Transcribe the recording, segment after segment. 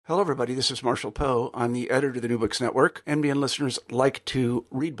Hello, everybody. This is Marshall Poe. I'm the editor of the New Books Network. NBN listeners like to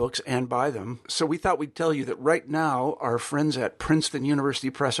read books and buy them. So we thought we'd tell you that right now, our friends at Princeton University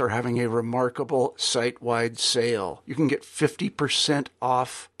Press are having a remarkable site-wide sale. You can get 50%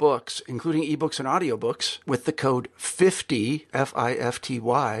 off books, including ebooks and audiobooks, with the code 50,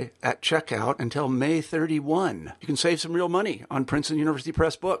 F-I-F-T-Y, at checkout until May 31. You can save some real money on Princeton University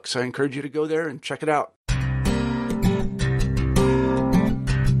Press books. I encourage you to go there and check it out.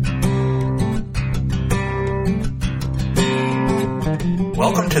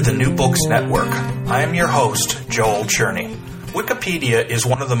 Welcome to the New Books Network. I am your host, Joel Cherney. Wikipedia is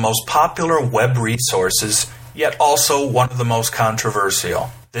one of the most popular web resources, yet also one of the most controversial.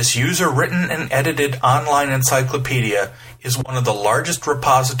 This user-written and edited online encyclopedia is one of the largest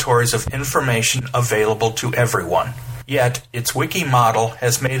repositories of information available to everyone. Yet, its wiki model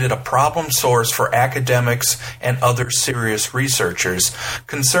has made it a problem source for academics and other serious researchers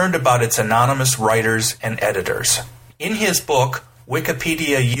concerned about its anonymous writers and editors. In his book,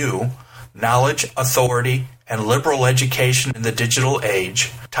 Wikipedia U, Knowledge, Authority, and Liberal Education in the Digital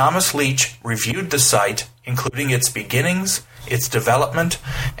Age, Thomas Leach reviewed the site, including its beginnings, its development,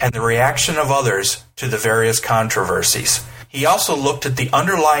 and the reaction of others to the various controversies. He also looked at the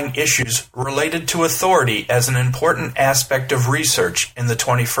underlying issues related to authority as an important aspect of research in the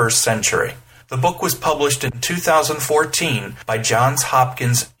 21st century. The book was published in 2014 by Johns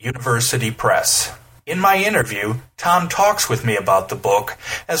Hopkins University Press. In my interview, Tom talks with me about the book,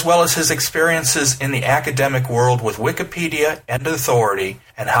 as well as his experiences in the academic world with Wikipedia and authority,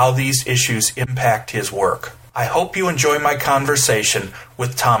 and how these issues impact his work. I hope you enjoy my conversation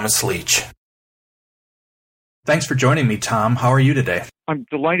with Thomas Leach. Thanks for joining me, Tom. How are you today? I'm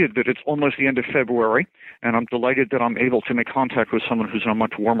delighted that it's almost the end of February, and I'm delighted that I'm able to make contact with someone who's in a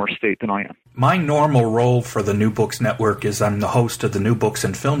much warmer state than I am. My normal role for the New Books Network is I'm the host of the New Books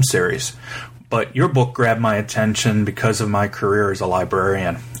and Film series. But your book grabbed my attention because of my career as a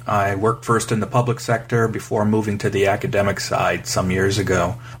librarian. I worked first in the public sector before moving to the academic side some years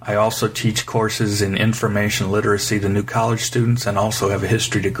ago. I also teach courses in information literacy to new college students and also have a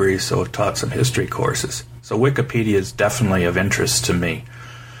history degree, so I've taught some history courses. So Wikipedia is definitely of interest to me.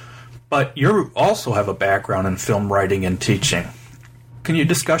 But you also have a background in film writing and teaching. Can you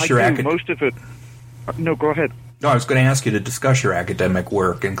discuss your most of it. No, go ahead. No, I was going to ask you to discuss your academic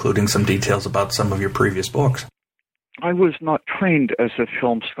work, including some details about some of your previous books. I was not trained as a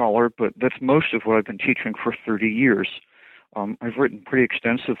film scholar, but that's most of what I've been teaching for 30 years. I've written pretty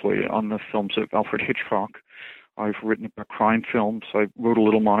extensively on the films of Alfred Hitchcock. I've written about crime films. I wrote a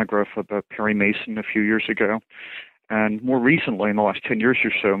little monograph about Perry Mason a few years ago. And more recently, in the last 10 years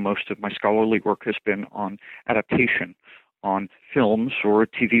or so, most of my scholarly work has been on adaptation, on films or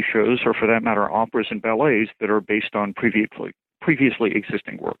TV shows, or for that matter, operas and ballets that are based on previously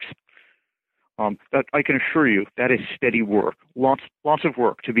existing works. That I can assure you, that is steady work. Lots of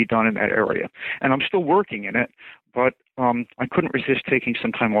work to be done in that area. And I'm still working in it, but I couldn't resist taking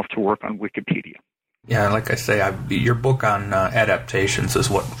some time off to work on Wikipedia. Yeah, like I say, your book on adaptations is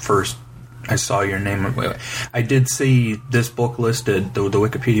what first I saw your name. I did see this book listed, the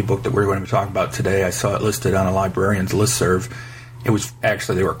Wikipedia book that we're going to be talking about today. I saw it listed on a librarian's listserv. It was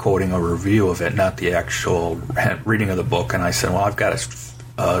actually, they were quoting a review of it, not the actual reading of the book. And I said, well, I've got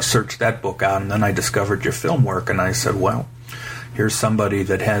to search that book out. And then I discovered your film work, and I said, well, here's somebody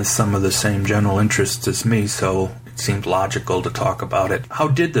that has some of the same general interests as me, so it seemed logical to talk about it. How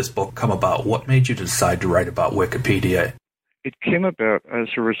did this book come about? What made you decide to write about Wikipedia? It came about as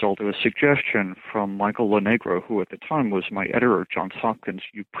a result of a suggestion from Michael LaNegro, who at the time was my editor at Johns Hopkins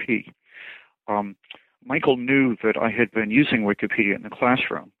UP. Michael knew that I had been using Wikipedia in the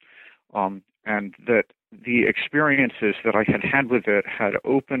classroom, and that the experiences that I had had with it had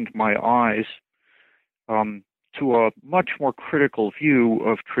opened my eyes to a much more critical view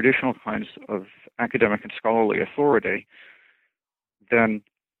of traditional kinds of academic and scholarly authority than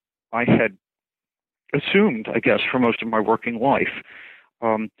I had assumed, I guess, for most of my working life.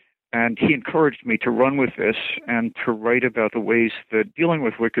 And he encouraged me to run with this and to write about the ways that dealing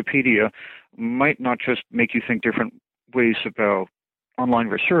with Wikipedia might not just make you think different ways about online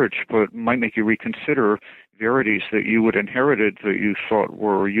research, but might make you reconsider verities that you had inherited that you thought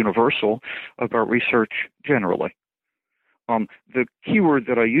were universal about research generally. The keyword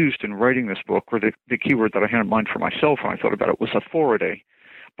that I used in writing this book, or the keyword that I had in mind for myself when I thought about it, was authority.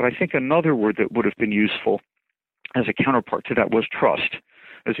 But I think another word that would have been useful as a counterpart to that was trust.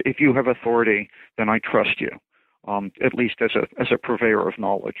 As if you have authority, then I trust you, at least as a purveyor of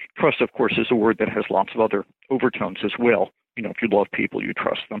knowledge. Trust, of course, is a word that has lots of other overtones as well, if you love people, you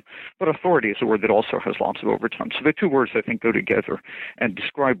trust them. But authority is a word that also has lots of overtones. So the two words, I think, go together and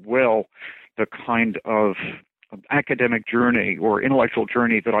describe well the kind of academic journey or intellectual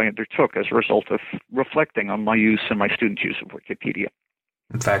journey that I undertook as a result of reflecting on my use and my students' use of Wikipedia.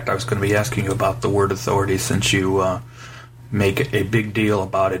 In fact, I was going to be asking you about the word authority, since you make a big deal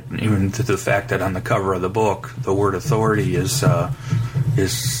about it, even to the fact that on the cover of the book, the word authority is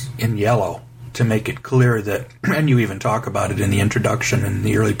in yellow, to make it clear that, and you even talk about it in the introduction in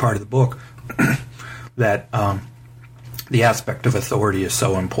the early part of the book, that the aspect of authority is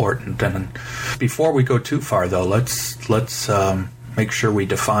so important. And before we go too far, though, let's make sure we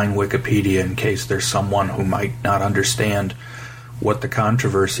define Wikipedia in case there's someone who might not understand what the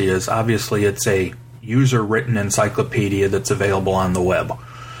controversy is. Obviously, it's a user-written encyclopedia that's available on the web.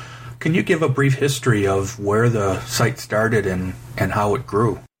 Can you give a brief history of where the site started and how it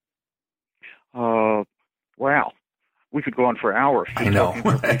grew? Wow. We could go on for hours. I know.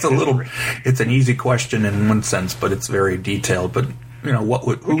 It's an easy question in one sense, but it's very detailed. But,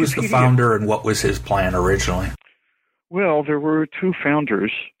 who was the founder and what was his plan originally? Well, there were two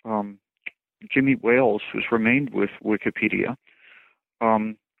founders, Jimmy Wales, who's remained with Wikipedia.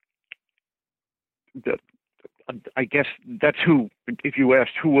 I guess that's who, if you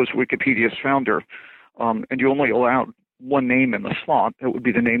asked who was Wikipedia's founder, and you only allowed one name in the slot, that would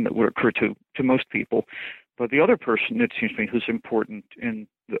be the name that would occur to most people. But the other person, it seems to me, who's important in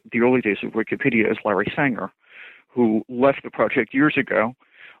the early days of Wikipedia is Larry Sanger, who left the project years ago,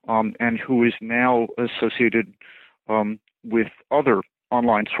 and who is now associated with other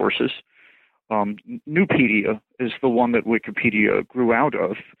online sources. Nupedia is the one that Wikipedia grew out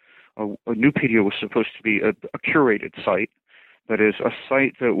of. Nupedia was supposed to be a curated site, that is, a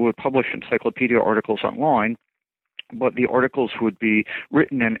site that would publish encyclopedia articles online, but the articles would be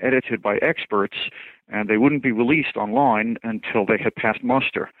written and edited by experts, and they wouldn't be released online until they had passed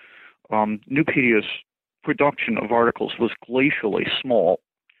muster. Nupedia's production of articles was glacially small.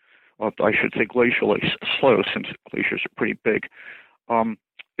 I should say glacially slow, since glaciers are pretty big.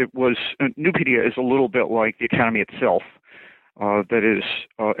 Nupedia is a little bit like the Academy itself. That is,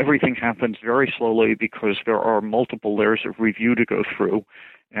 everything happens very slowly because there are multiple layers of review to go through,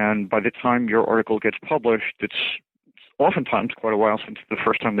 and by the time your article gets published, it's oftentimes quite a while since the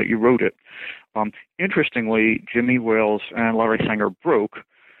first time that you wrote it. Interestingly, Jimmy Wales and Larry Sanger broke,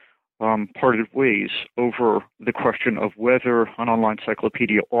 parted ways over the question of whether an online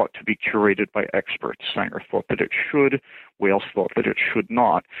encyclopedia ought to be curated by experts. Sanger thought that it should. Wales thought that it should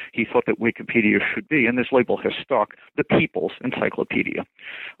not. He thought that Wikipedia should be, and this label has stuck, the People's Encyclopedia.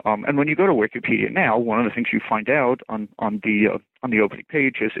 And when you go to Wikipedia now, one of the things you find out on the opening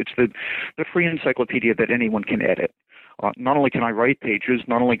page is it's the free encyclopedia that anyone can edit. Not only can I write pages,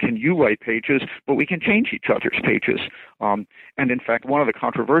 not only can you write pages, but we can change each other's pages. And in fact, one of the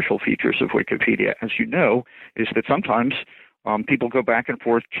controversial features of Wikipedia, as you know, is that sometimes people go back and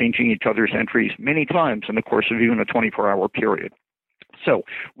forth changing each other's entries many times in the course of even a 24-hour period. So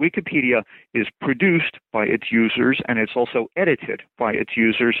Wikipedia is produced by its users, and it's also edited by its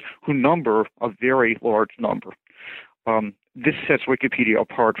users, who number a very large number. This sets Wikipedia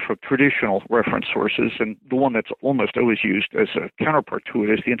apart from traditional reference sources, and the one that's almost always used as a counterpart to it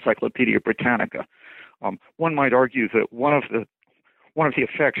is the Encyclopedia Britannica. One might argue that one of the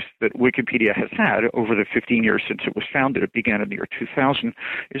effects that Wikipedia has had over the 15 years since it was founded, it began in the year 2000,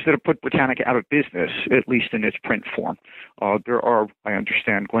 is that it put Britannica out of business, at least in its print form. There are, I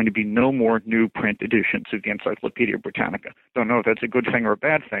understand, going to be no more new print editions of the Encyclopedia Britannica. Don't know if that's a good thing or a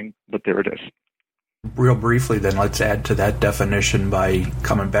bad thing, but there it is. Real briefly, then, let's add to that definition by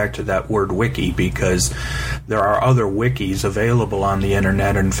coming back to that word wiki, because there are other wikis available on the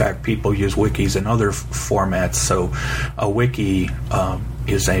internet. In fact, people use wikis in other formats. So a wiki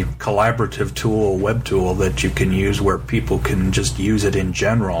is a collaborative tool, a web tool that you can use where people can just use it in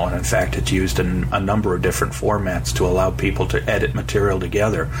general. And in fact, it's used in a number of different formats to allow people to edit material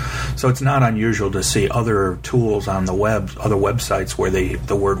together. So it's not unusual to see other tools on the web, other websites where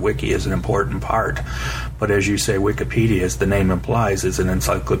the word wiki is an important part. But as you say, Wikipedia, as the name implies, is an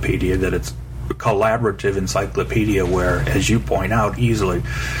encyclopedia, that it's a collaborative encyclopedia where, as you point out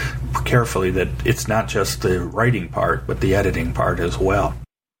carefully, that it's not just the writing part, but the editing part as well.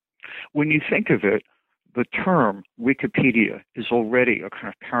 When you think of it, the term Wikipedia is already a kind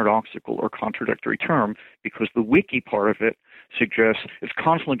of paradoxical or contradictory term, because the wiki part of it suggests it's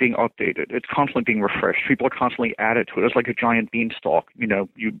constantly being updated. It's constantly being refreshed. People are constantly added to it. It's like a giant beanstalk. You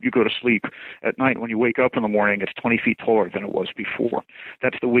go to sleep at night. When you wake up in the morning, it's 20 feet taller than it was before.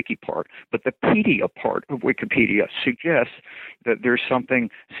 That's the wiki part. But the pedia part of Wikipedia suggests that there's something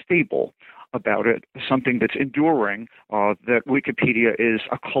stable, about it, something that's enduring, that Wikipedia is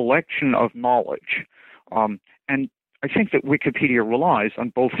a collection of knowledge. And I think that Wikipedia relies on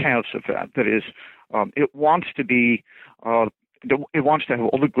both halves of that. That is, it wants to be, it wants to have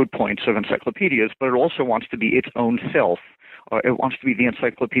all the good points of encyclopedias, but it also wants to be its own self. It wants to be the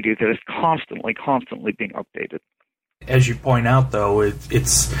encyclopedia that is constantly being updated. As you point out, though,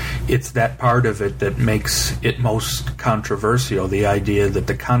 it's that part of it that makes it most controversial, the idea that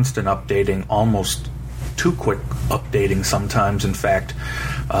the constant updating, almost too quick updating sometimes. In fact,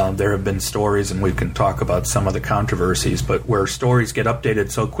 there have been stories, and we can talk about some of the controversies, but where stories get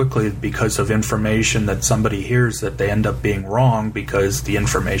updated so quickly because of information that somebody hears that they end up being wrong because the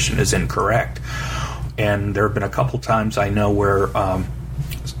information is incorrect. And there have been a couple times I know where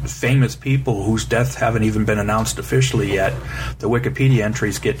famous people whose deaths haven't even been announced officially yet, the Wikipedia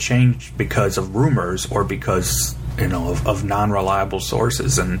entries get changed because of rumors or because of non-reliable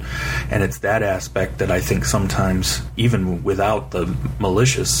sources, and it's that aspect that I think sometimes, even without the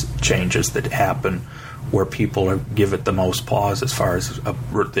malicious changes that happen, where people give it the most pause as far as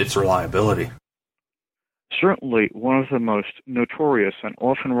its reliability. Certainly, one of the most notorious and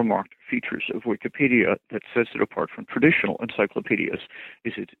often remarked features of Wikipedia that sets it apart from traditional encyclopedias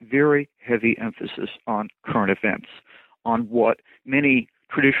is its very heavy emphasis on current events, on what many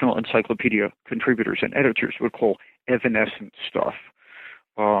traditional encyclopedia contributors and editors would call evanescent stuff.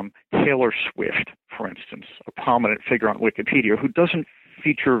 Taylor Swift, for instance, a prominent figure on Wikipedia who doesn't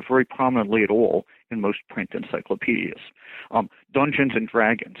feature very prominently at all in most print encyclopedias. Dungeons and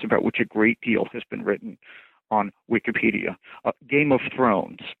Dragons, about which a great deal has been written on Wikipedia. Game of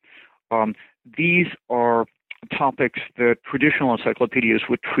Thrones. These are topics that traditional encyclopedias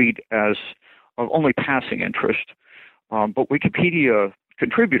would treat as of only passing interest, but Wikipedia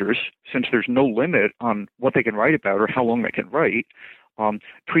contributors, since there's no limit on what they can write about or how long they can write,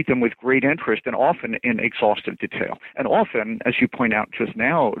 treat them with great interest and often in exhaustive detail. And often, as you point out just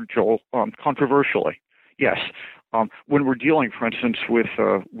now, Joel, controversially. Yes, when we're dealing, for instance, with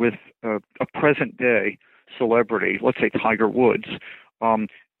a present-day celebrity, let's say Tiger Woods,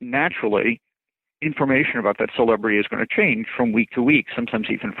 naturally, information about that celebrity is going to change from week to week, sometimes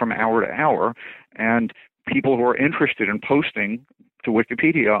even from hour to hour, and people who are interested in posting to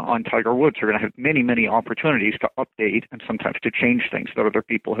Wikipedia on Tiger Woods are going to have many opportunities to update and sometimes to change things that other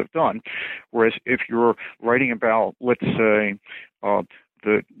people have done. Whereas if you're writing about, let's say,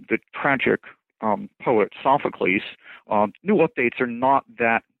 the tragic poet Sophocles, new updates are not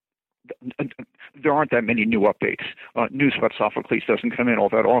that. There aren't that many new updates. News about Sophocles doesn't come in all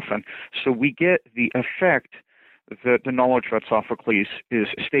that often. So we get the effect that the knowledge about Sophocles is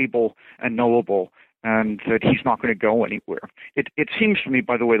stable and knowable, and that he's not going to go anywhere. It seems to me,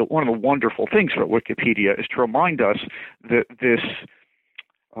 by the way, that one of the wonderful things about Wikipedia is to remind us that this,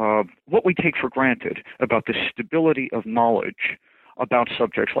 what we take for granted about the stability of knowledge about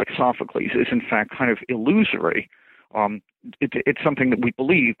subjects like Sophocles is in fact kind of illusory. It's something that we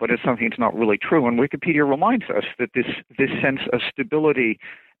believe, but it's something that's not really true. And Wikipedia reminds us that this sense of stability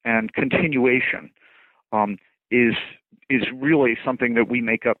and continuation is really something that we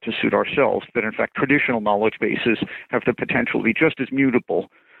make up to suit ourselves, that in fact traditional knowledge bases have the potential to be just as mutable,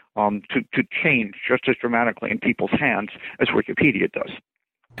 to change just as dramatically in people's hands as Wikipedia does.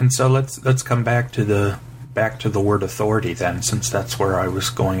 And so let's come back to the word authority then, since that's where I was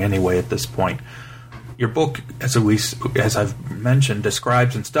going anyway at this point. Your book, as I've mentioned,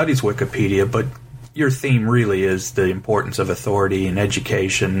 describes and studies Wikipedia, but your theme really is the importance of authority in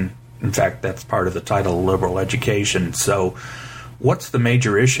education. In fact, that's part of the title, Liberal Education. So what's the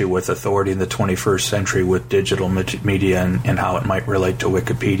major issue with authority in the 21st century with digital media and how it might relate to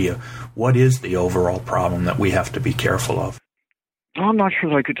Wikipedia? What is the overall problem that we have to be careful of? I'm not sure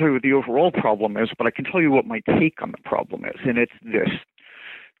that I could tell you what the overall problem is, but I can tell you what my take on the problem is, and it's this.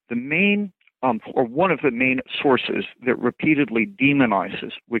 The main or one of the main sources that repeatedly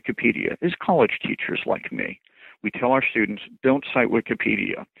demonizes Wikipedia is college teachers like me. We tell our students, don't cite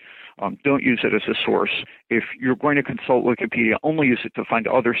Wikipedia. Don't use it as a source. If you're going to consult Wikipedia, only use it to find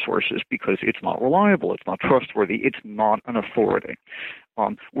other sources because it's not reliable, it's not trustworthy, it's not an authority.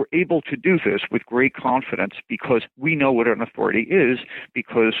 We're able to do this with great confidence because we know what an authority is,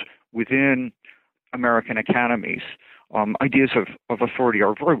 because within American academies, ideas of authority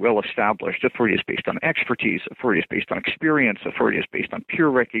are very well established. Authority is based on expertise. Authority is based on experience. Authority is based on peer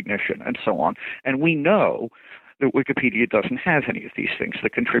recognition, and so on. And we know that Wikipedia doesn't have any of these things. The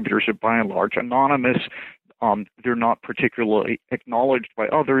contributors are by and large anonymous. They're not particularly acknowledged by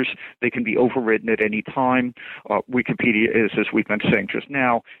others. They can be overridden at any time. Wikipedia is, as we've been saying just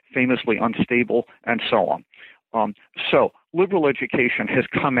now, famously unstable, and so on. So liberal education has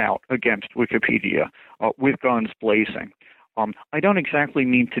come out against Wikipedia with guns blazing. I don't exactly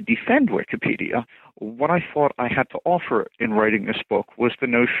mean to defend Wikipedia. What I thought I had to offer in writing this book was the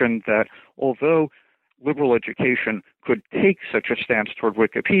notion that although liberal education could take such a stance toward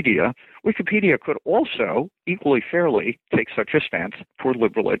Wikipedia, Wikipedia could also, equally fairly, take such a stance toward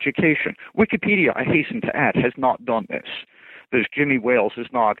liberal education. Wikipedia, I hasten to add, has not done this. There's Jimmy Wales is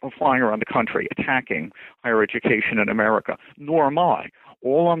not flying around the country attacking higher education in America, nor am I.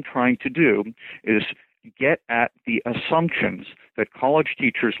 All I'm trying to do is get at the assumptions that college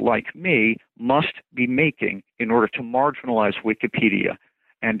teachers like me must be making in order to marginalize Wikipedia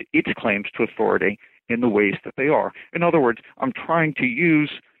and its claims to authority in the ways that they are. In other words, I'm trying to use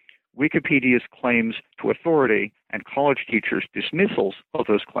Wikipedia's claims to authority and college teachers' dismissals of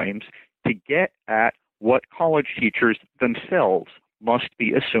those claims to get at what college teachers themselves must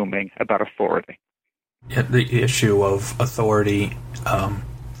be assuming about authority. Yeah, the issue of authority,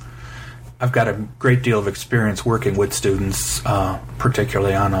 I've got a great deal of experience working with students,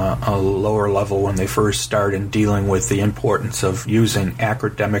 particularly on a lower level when they first start, in dealing with the importance of using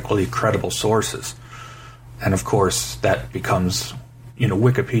academically credible sources. And of course, that becomes,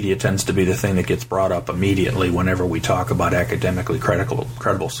 Wikipedia tends to be the thing that gets brought up immediately whenever we talk about academically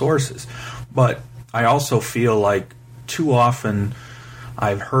credible sources. But I also feel like too often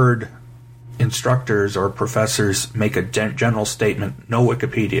I've heard instructors or professors make a general statement, no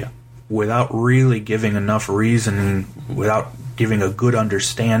Wikipedia, without really giving enough reasoning, without giving a good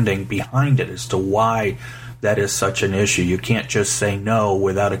understanding behind it as to why that is such an issue. You can't just say no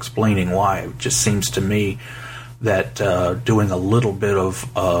without explaining why. It just seems to me that doing a little bit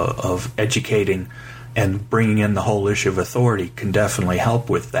of educating and bringing in the whole issue of authority can definitely help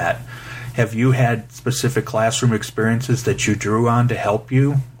with that. Have you had specific classroom experiences that you drew on to help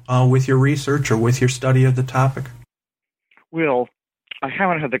you with your research or with your study of the topic? Well, I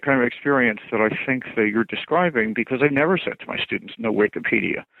haven't had the kind of experience that I think that you're describing because I've never said to my students, no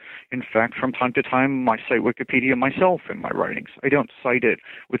Wikipedia. In fact, from time to time, I cite Wikipedia myself in my writings. I don't cite it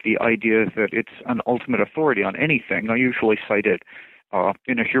with the idea that it's an ultimate authority on anything. I usually cite it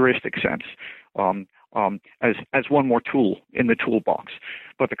in a heuristic sense, as one more tool in the toolbox.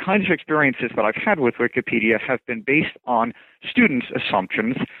 But the kinds of experiences that I've had with Wikipedia have been based on students'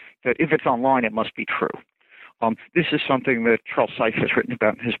 assumptions that if it's online, it must be true. This is something that Charles Seife has written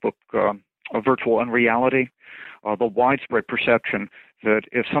about in his book, Virtual Unreality, the widespread perception that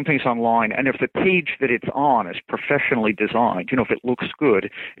if something's online and if the page that it's on is professionally designed, if it looks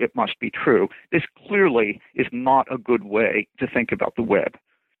good, it must be true. This clearly is not a good way to think about the web.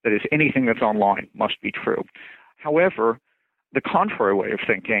 That is, anything that's online must be true. However, the contrary way of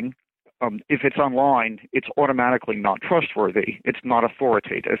thinking, if it's online, it's automatically not trustworthy. It's not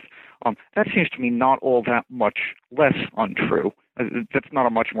authoritative. That seems to me not all that much less untrue. That's not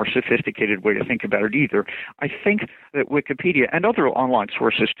a much more sophisticated way to think about it either. I think that Wikipedia and other online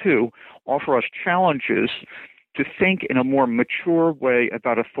sources, too, offer us challenges to think in a more mature way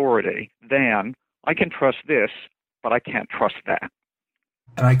about authority than, I can trust this, but I can't trust that.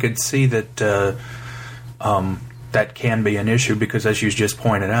 And I could see that that can be an issue because, as you just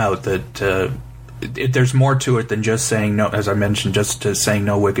pointed out, that there's more to it than just saying no. As I mentioned, just to saying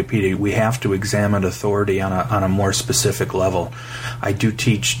no Wikipedia, we have to examine authority on a more specific level. I do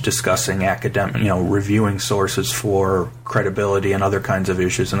teach discussing academic, reviewing sources for credibility and other kinds of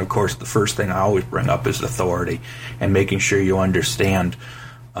issues. And of course, the first thing I always bring up is authority and making sure you understand.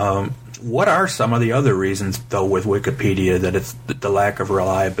 What are some of the other reasons, though, with Wikipedia that it's the lack of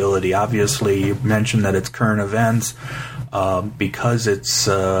reliability? Obviously, you mentioned that it's current events. Because it's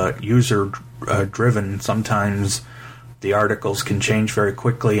user-driven, sometimes the articles can change very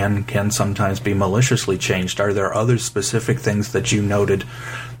quickly and can sometimes be maliciously changed. Are there other specific things that you noted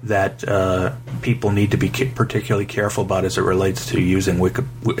that people need to be particularly careful about as it relates to using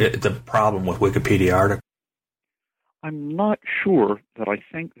the problem with Wikipedia articles? I'm not sure that I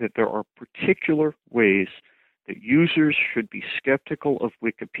think that there are particular ways that users should be skeptical of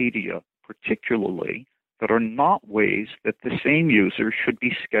Wikipedia, particularly that are not ways that the same users should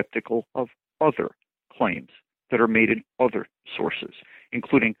be skeptical of other claims that are made in other sources,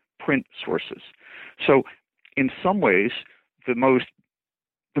 including print sources. So in some ways, the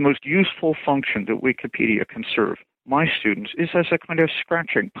most useful function that Wikipedia can serve my students is as a kind of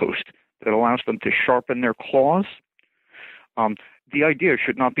scratching post that allows them to sharpen their claws. The idea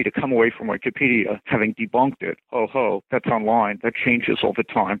should not be to come away from Wikipedia having debunked it. Oh, that's online. That changes all the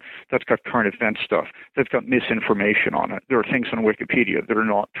time. That's got current event stuff. That's got misinformation on it. There are things on Wikipedia that are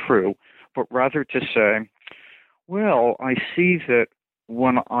not true. But rather to say, well, I see that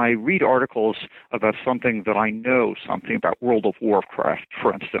when I read articles about something that I know something about, World of Warcraft,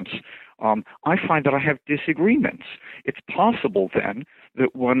 for instance, I find that I have disagreements. It's possible then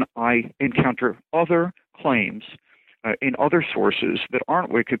that when I encounter other claims in other sources that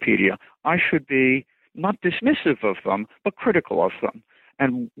aren't Wikipedia, I should be not dismissive of them, but critical of them.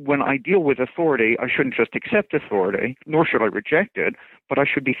 And when I deal with authority, I shouldn't just accept authority, nor should I reject it, but I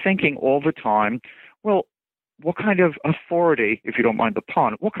should be thinking all the time, well, what kind of authority, if you don't mind the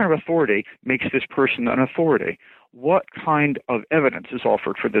pun, what kind of authority makes this person an authority? What kind of evidence is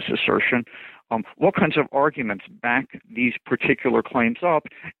offered for this assertion? What kinds of arguments back these particular claims up?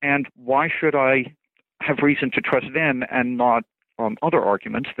 And why should I have reason to trust them and not other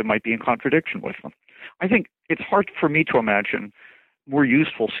arguments that might be in contradiction with them? I think it's hard for me to imagine more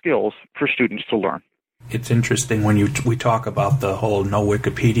useful skills for students to learn. It's interesting when we talk about the whole no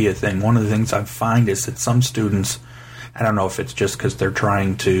Wikipedia thing. One of the things I find is that some students, I don't know if it's just because they're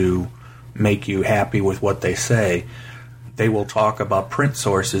trying to make you happy with what they say, they will talk about print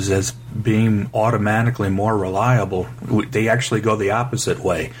sources as being automatically more reliable. They actually go the opposite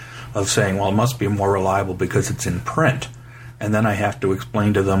way of saying, well, it must be more reliable because it's in print. And then I have to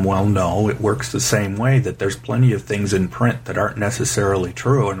explain to them, well, no, it works the same way, that there's plenty of things in print that aren't necessarily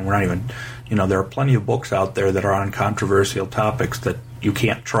true. And we're not even, there are plenty of books out there that are on controversial topics that you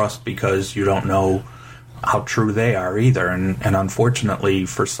can't trust because you don't know how true they are either. And unfortunately,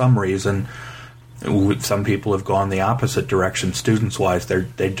 for some reason, some people have gone the opposite direction students-wise.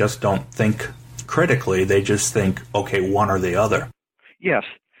 They just don't think critically. They just think, okay, one or the other. Yes.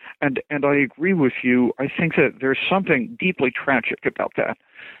 And I agree with you. I think that there's something deeply tragic about that.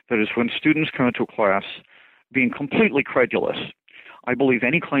 That is, when students come into a class being completely credulous, I believe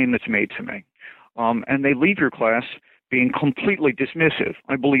any claim that's made to me, and they leave your class being completely dismissive.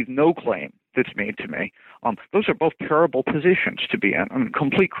 I believe no claim that's made to me. Those are both terrible positions to be in.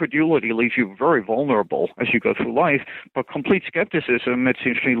 Complete credulity leaves you very vulnerable as you go through life, but complete skepticism, it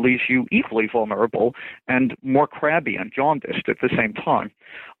seems to me, leaves you equally vulnerable and more crabby and jaundiced at the same time.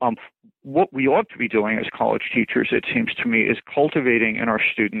 What we ought to be doing as college teachers, it seems to me, is cultivating in our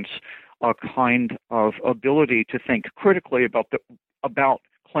students a kind of ability to think critically about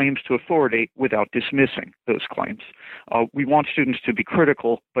claims to authority without dismissing those claims. We want students to be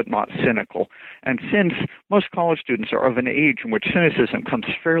critical but not cynical. And since most college students are of an age in which cynicism comes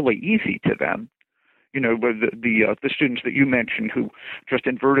fairly easy to them, the students that you mentioned who just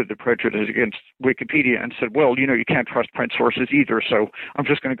inverted the prejudice against Wikipedia and said, well, you can't trust print sources either, so I'm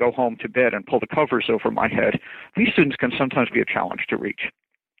just going to go home to bed and pull the covers over my head. These students can sometimes be a challenge to reach.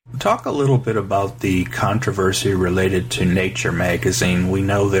 Talk a little bit about the controversy related to Nature magazine. We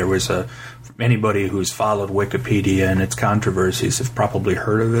know there was anybody who's followed Wikipedia and its controversies have probably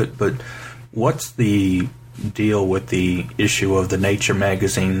heard of it, but what's the deal with the issue of the Nature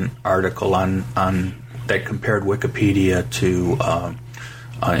magazine article on that compared Wikipedia to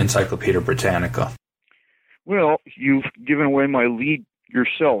Encyclopedia Britannica? Well, you've given away my lead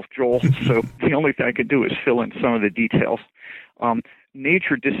yourself, Joel, so the only thing I could do is fill in some of the details.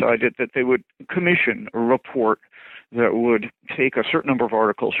 Nature decided that they would commission a report that would take a certain number of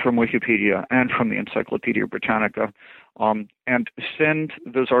articles from Wikipedia and from the Encyclopedia Britannica and send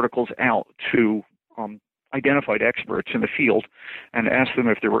those articles out to identified experts in the field and ask them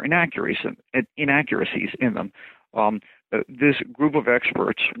if there were inaccuracies in them. This group of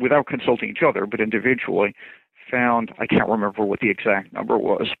experts, without consulting each other but individually, found, I can't remember what the exact number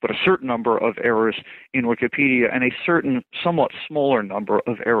was, but a certain number of errors in Wikipedia and a certain somewhat smaller number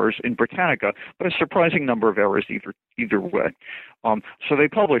of errors in Britannica, but a surprising number of errors either way. So they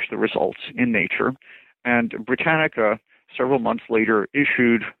published the results in Nature, and Britannica, several months later,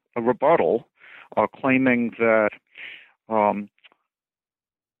 issued a rebuttal claiming that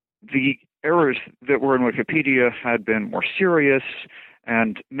the errors that were in Wikipedia had been more serious,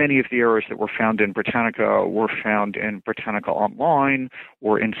 and many of the errors that were found in Britannica were found in Britannica Online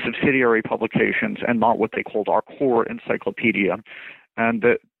or in subsidiary publications and not what they called our core encyclopedia, and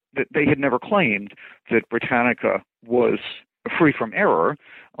that they had never claimed that Britannica was free from error,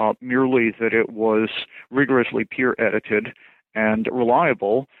 merely that it was rigorously peer-edited and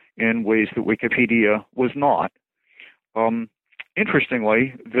reliable in ways that Wikipedia was not.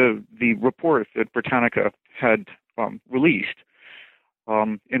 Interestingly, the report that Britannica had released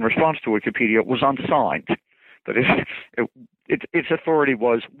in response to Wikipedia was unsigned. That is, its authority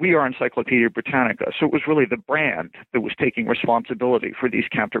was, we are Encyclopedia Britannica. So it was really the brand that was taking responsibility for these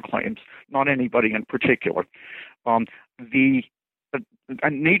counterclaims, not anybody in particular.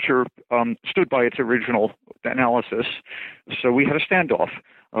 Nature stood by its original analysis, so we had a standoff.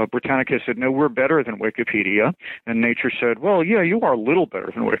 Britannica said, no, we're better than Wikipedia. And Nature said, well, yeah, you are a little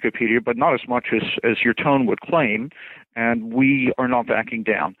better than Wikipedia, but not as much as your tone would claim. And we are not backing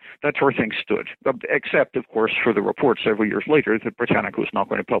down. That's where things stood, except, of course, for the report several years later that Britannica was not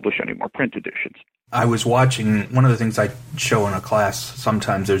going to publish any more print editions. I was watching, one of the things I show in a class,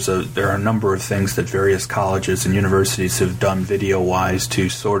 sometimes there are a number of things that various colleges and universities have done video-wise to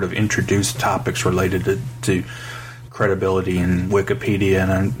sort of introduce topics related to credibility in Wikipedia.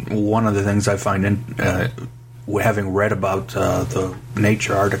 And one of the things I find, having read about the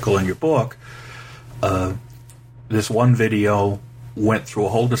Nature article in your book, this one video went through a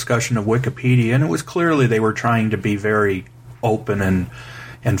whole discussion of Wikipedia, and it was clearly they were trying to be very open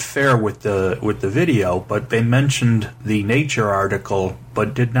and fair with the video, but they mentioned the Nature article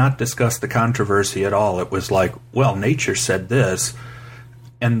but did not discuss the controversy at all. It was like, well, Nature said this,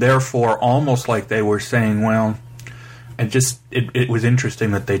 and therefore almost like they were saying, well, and just it was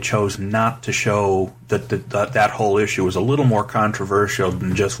interesting that they chose not to show that whole issue was a little more controversial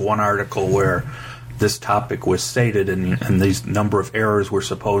than just one article where this topic was stated and these number of errors were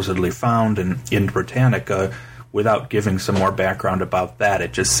supposedly found in Britannica without giving some more background about that.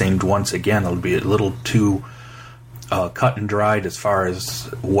 It just seemed, once again, it would be a little too cut and dried as far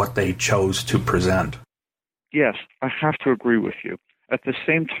as what they chose to present. Yes, I have to agree with you. At the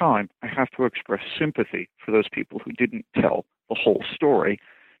same time, I have to express sympathy for those people who didn't tell the whole story,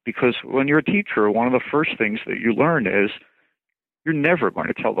 because when you're a teacher, one of the first things that you learn is you're never going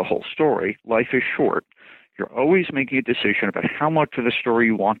to tell the whole story. Life is short. You're always making a decision about how much of the story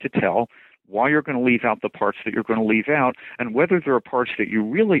you want to tell, why you're going to leave out the parts that you're going to leave out, and whether there are parts that you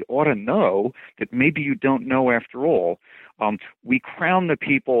really ought to know that maybe you don't know after all. We crown the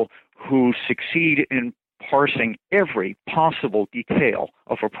people who succeed in parsing every possible detail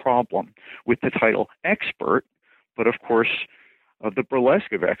of a problem with the title expert, but of course, the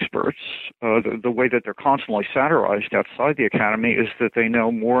burlesque of experts, the way that they're constantly satirized outside the academy, is that they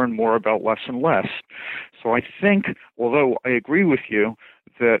know more and more about less and less. So I think, although I agree with you,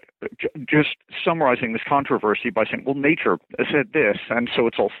 that just summarizing this controversy by saying, well, Nature said this, and so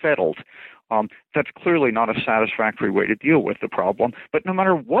it's all settled, that's clearly not a satisfactory way to deal with the problem. But no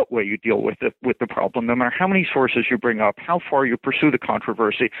matter what way you deal with the problem, no matter how many sources you bring up, how far you pursue the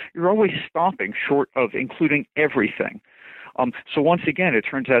controversy, you're always stopping short of including everything. So once again, it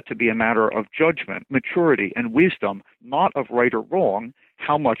turns out to be a matter of judgment, maturity, and wisdom, not of right or wrong,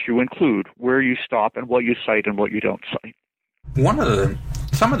 how much you include, where you stop, and what you cite and what you don't cite.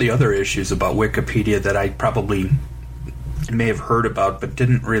 Some of the other issues about Wikipedia that I probably may have heard about but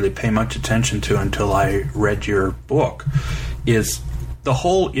didn't really pay much attention to until I read your book is the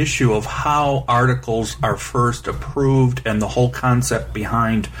whole issue of how articles are first approved and the whole concept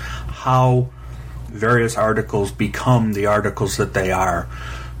behind how various articles become the articles that they are.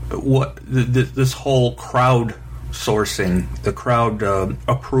 This whole crowd sourcing, the crowd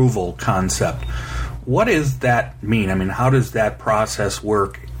approval concept, what does that mean? I mean, how does that process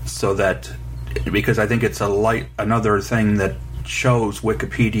work so that, because I think it's another thing that shows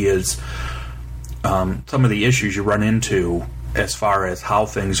Wikipedia's some of the issues you run into as far as how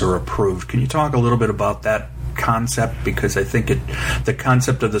things are approved. Can you talk a little bit about that concept? Because I think the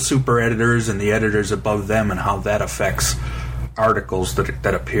concept of the super editors and the editors above them and how that affects articles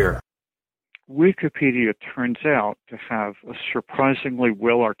that appear. Wikipedia turns out to have a surprisingly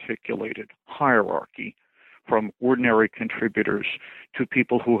well-articulated hierarchy from ordinary contributors to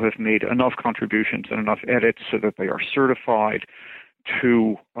people who have made enough contributions and enough edits so that they are certified,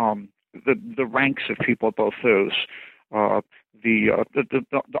 to the ranks of people above those, the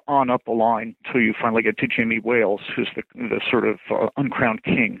on up the line till you finally get to Jimmy Wales, who's the sort of uncrowned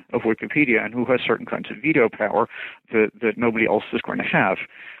king of Wikipedia and who has certain kinds of veto power that nobody else is going to have.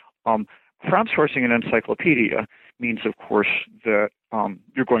 Crowdsourcing an encyclopedia means, of course, that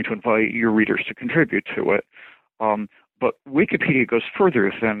you're going to invite your readers to contribute to it. But Wikipedia goes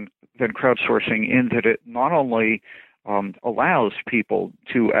further than crowdsourcing in that it not only allows people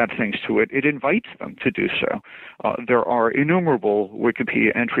to add things to it, it invites them to do so. There are innumerable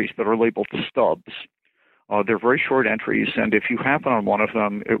Wikipedia entries that are labeled stubs. They're very short entries, and if you happen on one of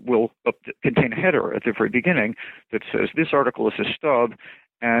them, it will contain a header at the very beginning that says, this article is a stub,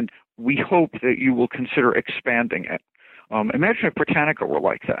 and we hope that you will consider expanding it. Imagine if Britannica were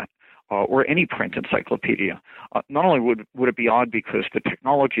like that, or any print encyclopedia. Not only would it be odd because the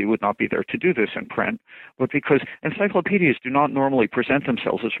technology would not be there to do this in print, but because encyclopedias do not normally present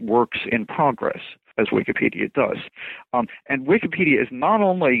themselves as works in progress, as Wikipedia does. And Wikipedia is not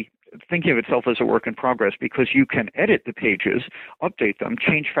only thinking of itself as a work in progress because you can edit the pages, update them,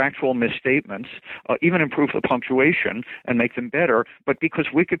 change factual misstatements, even improve the punctuation and make them better. But because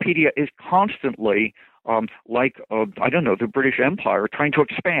Wikipedia is constantly the British Empire trying to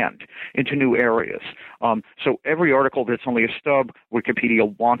expand into new areas. So every article that's only a stub,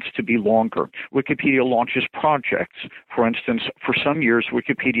 Wikipedia wants to be longer. Wikipedia launches projects. For instance, for some years,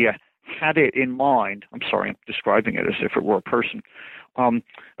 Wikipedia had it in mind. I'm sorry, I'm describing it as if it were a person.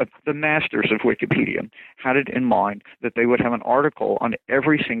 The masters of Wikipedia had it in mind that they would have an article on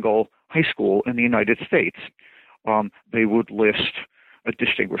every single high school in the United States. They would list a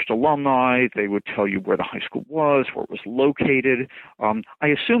distinguished alumni. They would tell you where the high school was, where it was located. I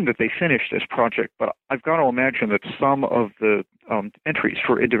assume that they finished this project, but I've got to imagine that some of the entries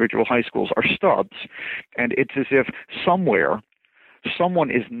for individual high schools are stubs, and it's as if somewhere someone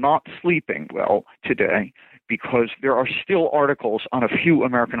is not sleeping well today because there are still articles on a few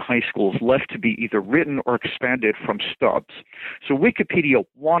American high schools left to be either written or expanded from stubs. So Wikipedia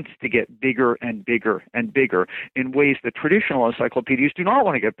wants to get bigger and bigger and bigger in ways that traditional encyclopedias do not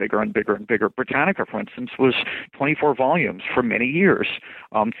want to get bigger and bigger and bigger. Britannica, for instance, was 24 volumes for many years.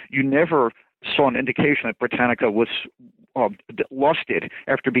 You never saw an indication that Britannica was lusted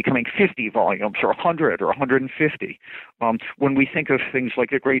after becoming 50 volumes or 100 or 150. When we think of things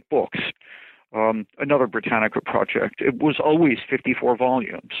like the great books, another Britannica project, it was always 54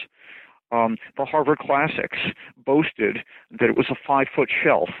 volumes. The Harvard Classics boasted that it was a 5-foot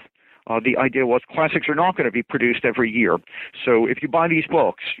shelf. The idea was classics are not going to be produced every year. So if you buy these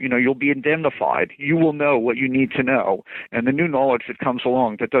books, you'll be indemnified. You will know what you need to know. And the new knowledge that comes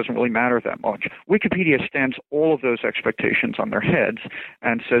along that doesn't really matter that much. Wikipedia stands all of those expectations on their heads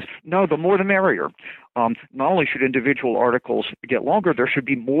and says, no, the more the merrier. Not only should individual articles get longer, there should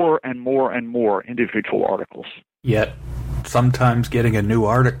be more and more and more individual articles. Yet sometimes getting a new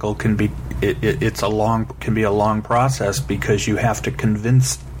article can be a long process because you have to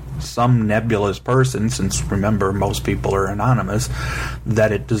convince some nebulous person, since remember most people are anonymous,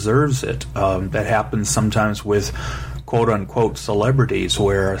 that it deserves it. That happens sometimes with quote unquote celebrities,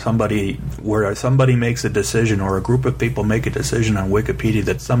 where somebody makes a decision, or a group of people make a decision on Wikipedia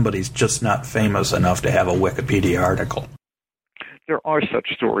that somebody's just not famous enough to have a Wikipedia article. There are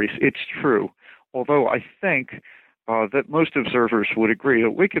such stories. It's true. Although I think that most observers would agree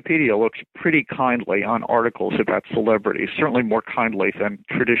that Wikipedia looks pretty kindly on articles about celebrities, certainly more kindly than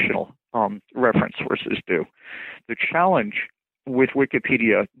traditional reference sources do. The challenge with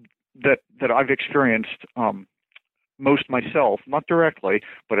Wikipedia that I've experienced most myself, not directly,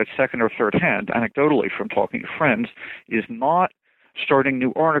 but at second or third hand, anecdotally from talking to friends, is not starting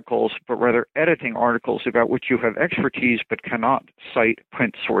new articles, but rather editing articles about which you have expertise but cannot cite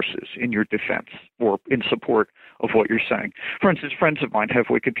print sources in your defense or in support of what you're saying. For instance, friends of mine have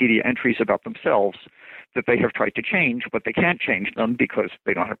Wikipedia entries about themselves that they have tried to change, but they can't change them because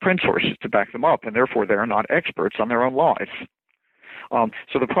they don't have print sources to back them up, and therefore they are not experts on their own lives.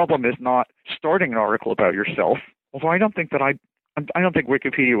 So the problem is not starting an article about yourself, although I don't think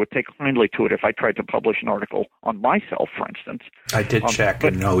Wikipedia would take kindly to it if I tried to publish an article on myself, for instance. I did check,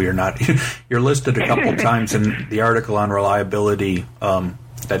 and no, you're not. You're listed a couple times in the article on reliability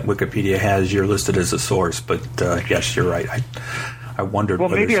that Wikipedia has. You're listed as a source, but yes, you're right. I wondered. Well,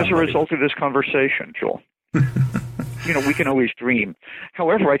 maybe as a result of this conversation, Joel. We can always dream.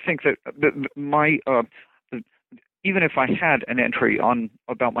 However, I think that my even if I had an entry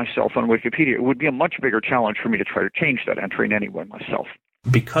about myself on Wikipedia, it would be a much bigger challenge for me to try to change that entry in any way myself.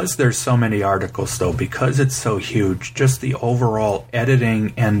 Because there's so many articles, though, because it's so huge, just the overall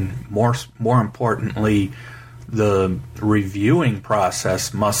editing and more importantly, the reviewing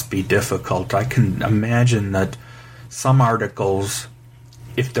process must be difficult. I can imagine that some articles,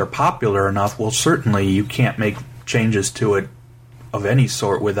 if they're popular enough, well, certainly you can't make changes to it of any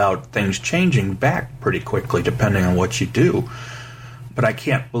sort without things changing back pretty quickly, depending on what you do. But I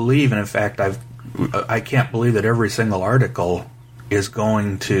can't believe, and in fact, I can't believe that every single article is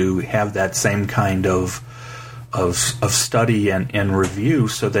going to have that same kind of study and review,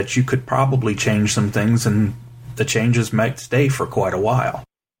 so that you could probably change some things, and the changes might stay for quite a while.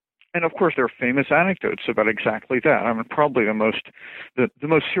 And of course, there are famous anecdotes about exactly that. I mean, probably the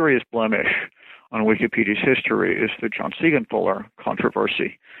most serious blemish on Wikipedia's history is the John Siegenthaler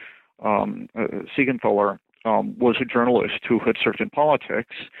controversy. Siegenthaler was a journalist who had served in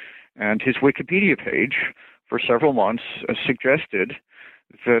politics, and his Wikipedia page for several months suggested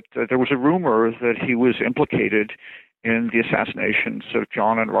that there was a rumor that he was implicated in the assassinations of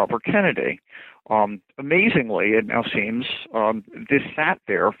John and Robert Kennedy. Amazingly, it now seems, this sat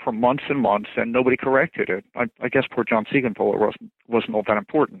there for months and months, and nobody corrected it. I guess poor John Siegenthaler wasn't all that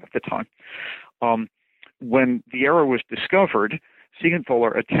important at the time. When the error was discovered,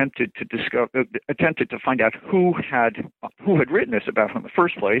 Siegenthaler attempted to find out who had written this about him in the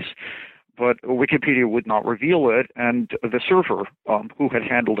first place, but Wikipedia would not reveal it, and the server who had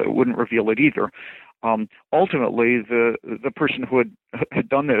handled it wouldn't reveal it either. Ultimately, the person who had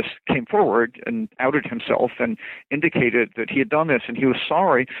done this came forward and outed himself and indicated that he had done this and he was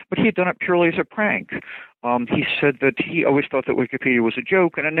sorry, but he had done it purely as a prank. He said that he always thought that Wikipedia was a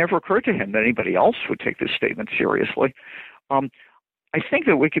joke, and it never occurred to him that anybody else would take this statement seriously. I think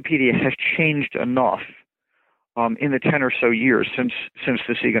that Wikipedia has changed enough in the 10 or so years since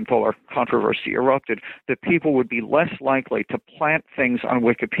the Siegenthaler controversy erupted, that people would be less likely to plant things on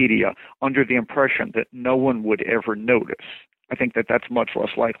Wikipedia under the impression that no one would ever notice. I think that that's much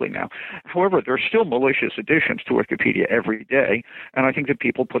less likely now. However, there are still malicious additions to Wikipedia every day, and I think that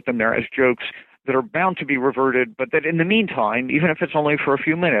people put them there as jokes that are bound to be reverted, but that in the meantime, even if it's only for a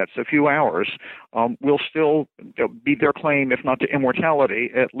few minutes, a few hours, will still be their claim, if not to immortality,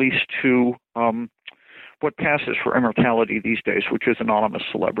 at least to what passes for immortality these days, which is anonymous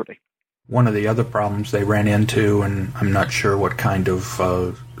celebrity. One of the other problems they ran into, and I'm not sure what kind of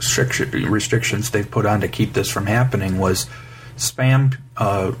restrictions they've put on to keep this from happening, was spam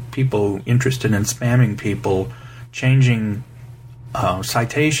people interested in spamming people changing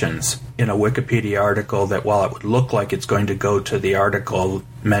citations in a Wikipedia article that, while it would look like it's going to go to the article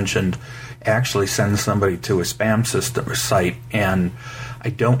mentioned, actually sends somebody to a spam system or site. And I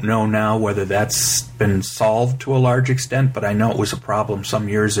don't know now whether that's been solved to a large extent, but I know it was a problem some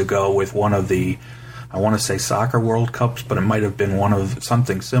years ago with one of the, I want to say Soccer World Cups, but it might have been one of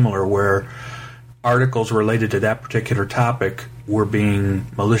something similar, where articles related to that particular topic were being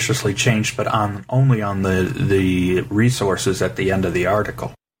maliciously changed, but only on the resources at the end of the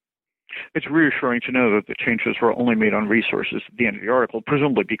article. It's reassuring to know that the changes were only made on resources at the end of the article,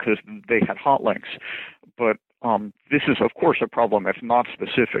 presumably because they had hot links. But this is, of course, a problem that's not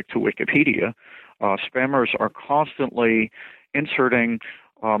specific to Wikipedia. Spammers are constantly inserting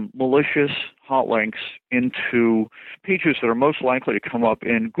malicious hot links into pages that are most likely to come up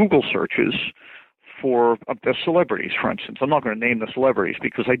in Google searches for the celebrities, for instance. I'm not going to name the celebrities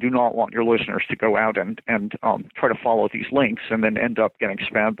because I do not want your listeners to go out and try to follow these links and then end up getting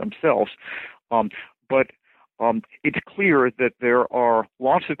spammed themselves. But it's clear that there are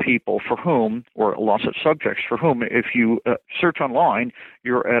lots of people for whom, or lots of subjects for whom, if you search online,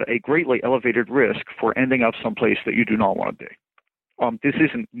 you're at a greatly elevated risk for ending up someplace that you do not want to be. This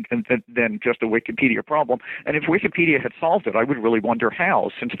isn't then just a Wikipedia problem. And if Wikipedia had solved it, I would really wonder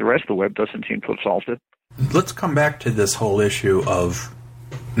how, since the rest of the web doesn't seem to have solved it. Let's come back to this whole issue of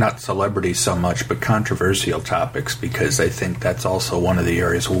not celebrities so much, but controversial topics, because I think that's also one of the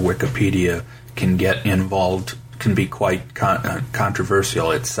areas where Wikipedia can get involved, can be quite controversial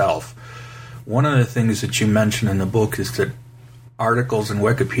itself. One of the things that you mention in the book is that articles in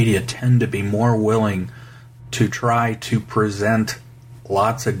Wikipedia tend to be more willing to try to present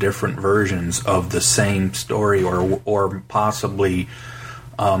lots of different versions of the same story, or possibly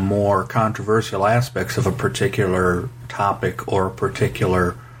more controversial aspects of a particular topic or a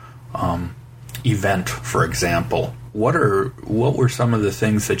particular event, for example. What were some of the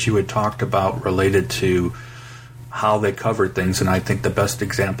things that you had talked about related to how they covered things? And I think the best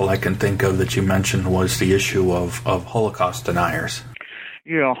example I can think of that you mentioned was the issue of Holocaust deniers.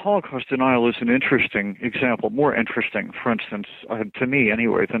 Yeah, Holocaust denial is an interesting example, more interesting, for instance, to me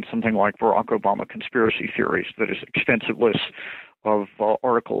anyway, than something like Barack Obama conspiracy theories. That is, extensive lists of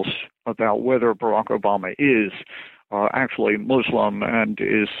articles about whether Barack Obama is actually Muslim and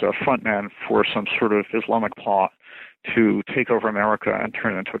is a frontman for some sort of Islamic plot to take over America and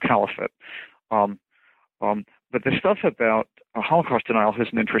turn it into a caliphate. But the stuff about Holocaust denial has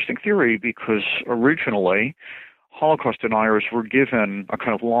an interesting theory, because originally Holocaust deniers were given a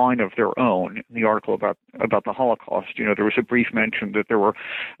kind of line of their own in the article about the Holocaust. You know, there was a brief mention that there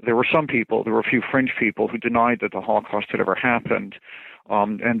were some people, there were a few fringe people who denied that the Holocaust had ever happened,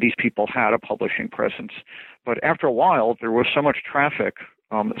 and these people had a publishing presence. But after a while, there was so much traffic,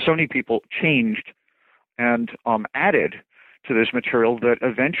 so many people changed and added to this material that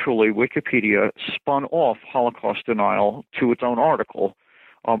eventually Wikipedia spun off Holocaust denial to its own article.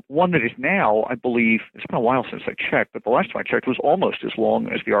 One that is now, I believe, it's been a while since I checked, but the last time I checked was almost as long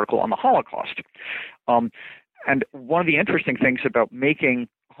as the article on the Holocaust. And one of the interesting things about making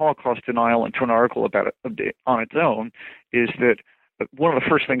Holocaust denial into an article about it on its own is that one of the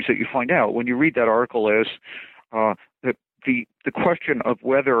first things that you find out when you read that article is that the question of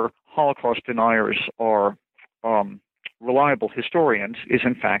whether Holocaust deniers are reliable historians is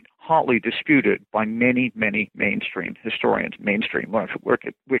in fact hotly disputed by many, many mainstream historians. Mainstream, one of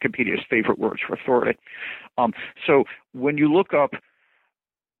Wikipedia's favorite words for authority. So when you look up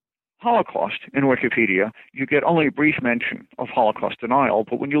Holocaust in Wikipedia, you get only a brief mention of Holocaust denial,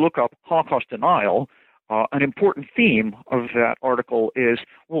 but when you look up Holocaust denial, an important theme of that article is,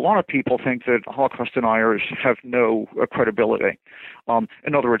 well, a lot of people think that Holocaust deniers have no credibility.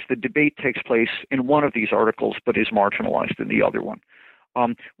 In other words, the debate takes place in one of these articles but is marginalized in the other one.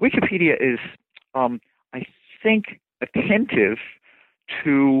 Wikipedia is, I think, attentive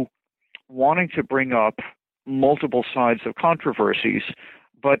to wanting to bring up multiple sides of controversies,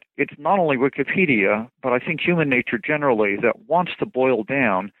 but it's not only Wikipedia, but I think human nature generally that wants to boil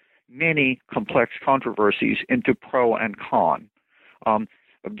down many complex controversies into pro and con,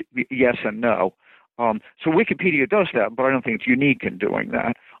 yes and no. So Wikipedia does that, but I don't think it's unique in doing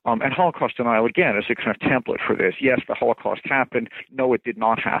that. And Holocaust denial, again, is a kind of template for this. Yes, the Holocaust happened. No, it did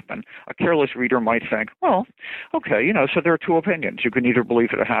not happen. A careless reader might think, well, okay, so there are two opinions. You can either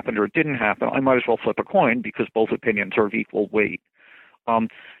believe that it happened or it didn't happen. I might as well flip a coin because both opinions are of equal weight.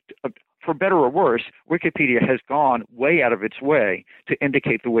 For better or worse, Wikipedia has gone way out of its way to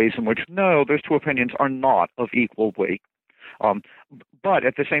indicate the ways in which, no, those two opinions are not of equal weight. But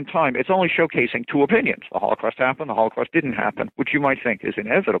at the same time, it's only showcasing two opinions. The Holocaust happened, the Holocaust didn't happen, which you might think is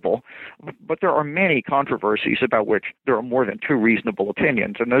inevitable. But there are many controversies about which there are more than two reasonable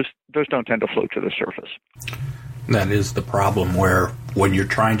opinions, and those don't tend to float to the surface. That is the problem where when you're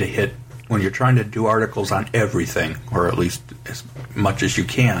trying to do articles on everything, or at least as much as you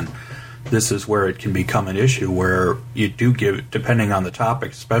can, this is where it can become an issue where you do give, depending on the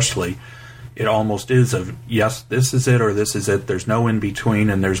topic especially, it almost is of, yes, this is it or this is it. There's no in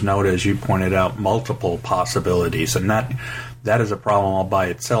between, and there's no, as you pointed out, multiple possibilities. And that is a problem all by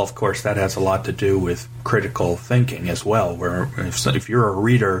itself. Of course, that has a lot to do with critical thinking as well, where if you're a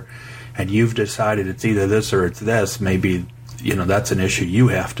reader and you've decided it's either this or it's this, maybe that's an issue you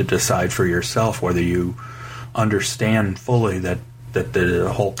have to decide for yourself, whether you understand fully that the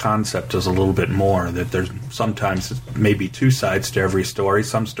whole concept is a little bit more, that there's sometimes maybe two sides to every story.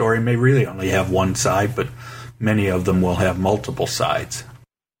 Some story may really only have one side, but many of them will have multiple sides.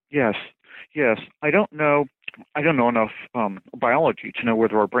 Yes. I don't know enough biology to know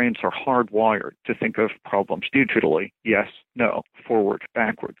whether our brains are hardwired to think of problems digitally. Yes, no, forward,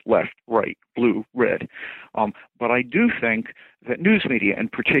 backward, left, right, blue, red. But I do think that news media in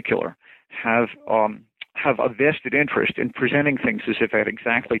particular have a vested interest in presenting things as if they had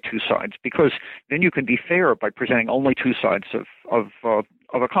exactly two sides, because then you can be fair by presenting only two sides of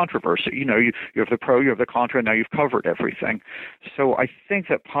a controversy. You have the pro, you have the contra, and now you've covered everything. So I think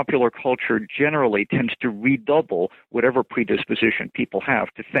that popular culture generally tends to redouble whatever predisposition people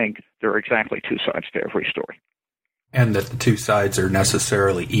have to think there are exactly two sides to every story. And that the two sides are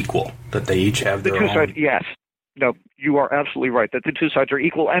necessarily equal, that they each have their own. Sides, yes. No, you are absolutely right, that the two sides are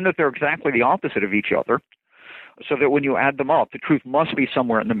equal and that they're exactly the opposite of each other, so that when you add them up, the truth must be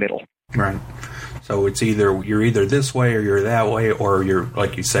somewhere in the middle. Right. So it's you're either this way or you're that way, or you're,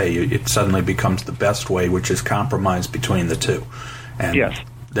 like you say, it suddenly becomes the best way, which is compromise between the two. And yes.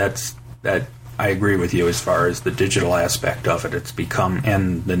 That I agree with you as far as the digital aspect of it. It's become,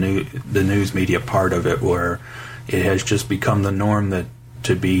 and the news media part of it, where it has just become the norm that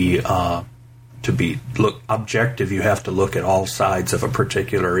to be objective, you have to look at all sides of a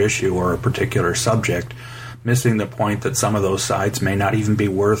particular issue or a particular subject, missing the point that some of those sides may not even be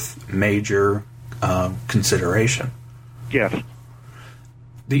worth major consideration. Yes.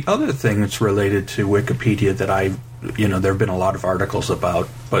 The other thing that's related to Wikipedia that there have been a lot of articles about,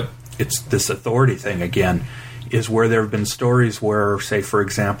 but it's this authority thing again, is where there have been stories where, say, for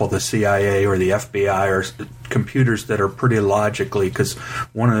example, the CIA or the FBI or computers that are pretty logically, because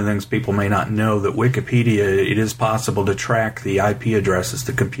one of the things people may not know, that Wikipedia, it is possible to track the IP addresses,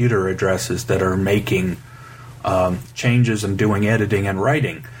 the computer addresses that are making changes and doing editing and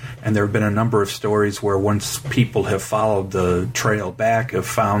writing. And there have been a number of stories where once people have followed the trail back, have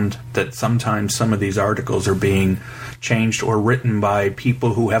found that sometimes some of these articles are being changed or written by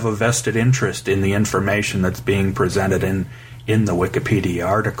people who have a vested interest in the information that's being presented in the Wikipedia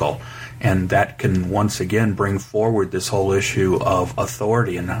article. And that can once again bring forward this whole issue of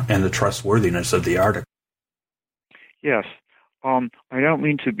authority and the trustworthiness of the article. Yes. I don't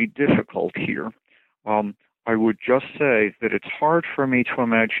mean to be difficult here. I would just say that it's hard for me to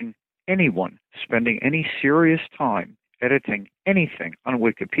imagine anyone spending any serious time editing anything on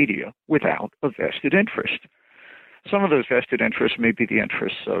Wikipedia without a vested interest. Some of those vested interests may be the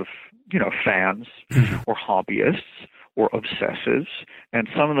interests of, fans or hobbyists or obsessives, and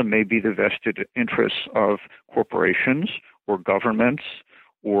some of them may be the vested interests of corporations or governments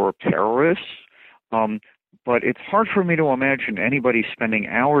or terrorists. But it's hard for me to imagine anybody spending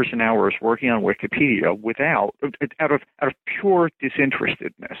hours and hours working on Wikipedia out of pure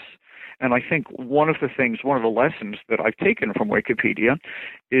disinterestedness. And I think one of the lessons that I've taken from Wikipedia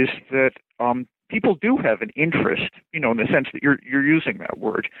is that people do have an interest, in the sense that you're using that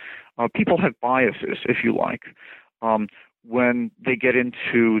word. People have biases, if you like, when they get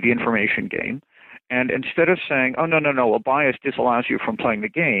into the information game. And instead of saying, oh, no, a bias disallows you from playing the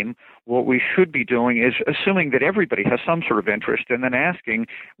game, what we should be doing is assuming that everybody has some sort of interest and then asking,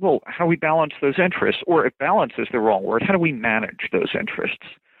 well, how we balance those interests, or if balance is the wrong word, how do we manage those interests?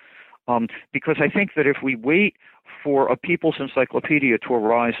 Because I think that if we wait for a people's encyclopedia to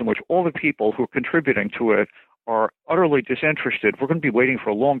arise in which all the people who are contributing to it are utterly disinterested, we're going to be waiting for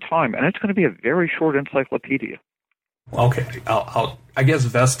a long time, and it's going to be a very short encyclopedia. Okay, I guess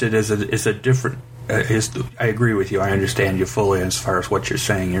vested is a different. I agree with you. I understand you fully as far as what you're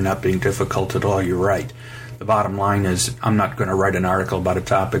saying. You're not being difficult at all. You're right. The bottom line is I'm not going to write an article about a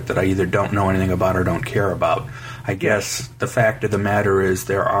topic that I either don't know anything about or don't care about. I guess the fact of the matter is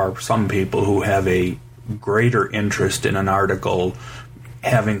there are some people who have a greater interest in an article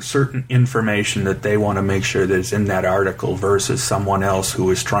having certain information that they want to make sure that is in that article versus someone else who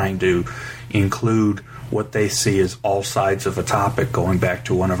is trying to include what they see as all sides of a topic, going back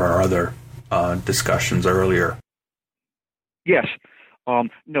to one of our other discussions earlier. Yes.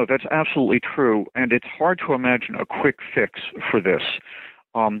 No, that's absolutely true, and it's hard to imagine a quick fix for this.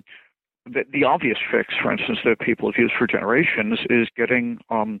 The obvious fix, for instance, that people have used for generations is getting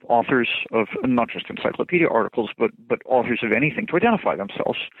authors of not just encyclopedia articles, but authors of anything to identify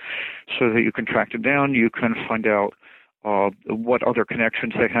themselves so that you can track them down, you can find out what other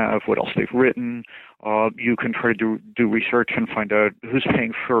connections they have, what else they've written. You can try to do research and find out who's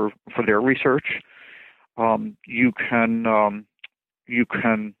paying for their research. You can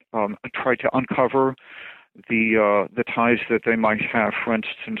try to uncover the ties that they might have, for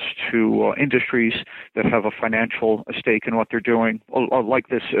instance, to industries that have a financial stake in what they're doing. Like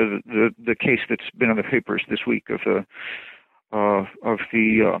this, the case that's been in the papers this week of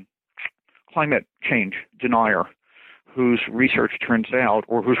the climate change denier, whose research turns out,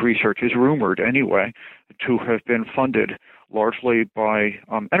 or whose research is rumored anyway, to have been funded largely by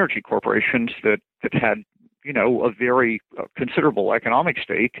energy corporations that had, a very considerable economic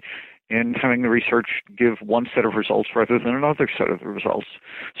stake in having the research give one set of results rather than another set of results.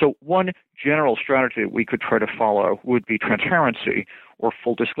 So one general strategy that we could try to follow would be transparency or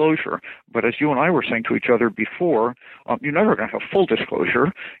full disclosure. But as you and I were saying to each other before, you're never going to have full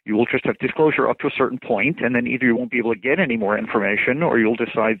disclosure. You will just have disclosure up to a certain point, and then either you won't be able to get any more information, or you'll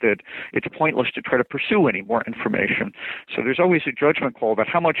decide that it's pointless to try to pursue any more information. So there's always a judgment call about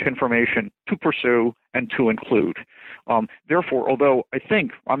how much information to pursue and to include. Therefore, although I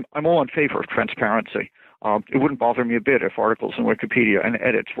think I'm all in favor of transparency, it wouldn't bother me a bit if articles in Wikipedia and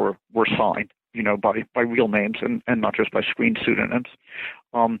edits were signed, by real names and not just by screen pseudonyms.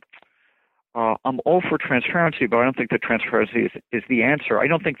 I'm all for transparency, but I don't think that transparency is the answer. I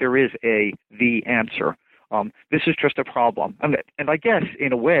don't think there is the answer. This is just a problem. And I guess,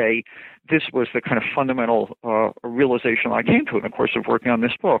 in a way, this was the kind of fundamental realization I came to in the course of working on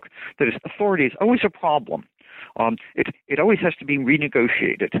this book, that is, authority is always a problem. It always has to be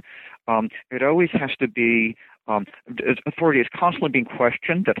renegotiated. It always has to be authority is constantly being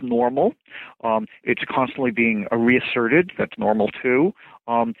questioned. That's normal. It's constantly being reasserted. That's normal too.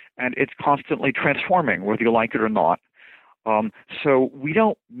 And it's constantly transforming, whether you like it or not. So we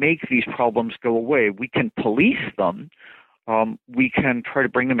don't make these problems go away. We can police them. We can try to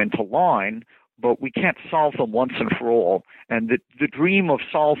bring them into line, but we can't solve them once and for all. And the dream of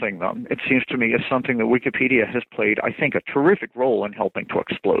solving them, it seems to me, is something that Wikipedia has played, I think, a terrific role in helping to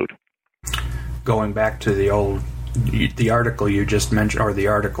explode. Going back to the article you just mentioned, or the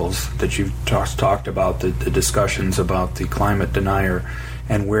articles that you've talked about, the discussions about the climate denier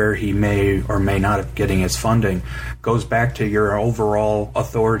and where he may or may not be getting his funding, goes back to your overall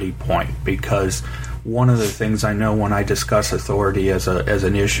authority point, because one of the things I know when I discuss authority as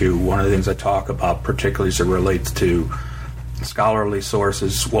an issue, one of the things I talk about, particularly as it relates to scholarly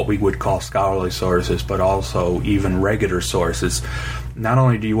sources, what we would call scholarly sources, but also even regular sources. Not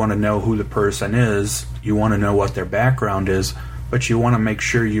only do you want to know who the person is, you want to know what their background is, but you want to make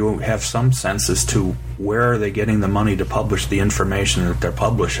sure you have some sense as to where are they getting the money to publish the information that they're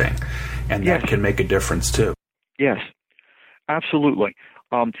publishing. And that can make a difference too. Yes, absolutely.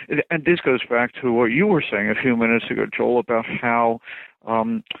 And this goes back to what you were saying a few minutes ago, Joel, about how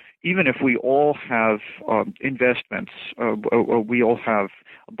even if we all have investments, we all have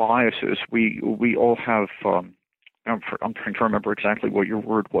biases, we all have, I'm trying to remember exactly what your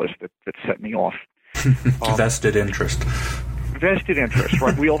word was that set me off. Vested interest. Vested interest,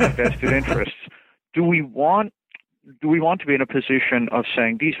 right? We all have vested interests. Do we want to be in a position of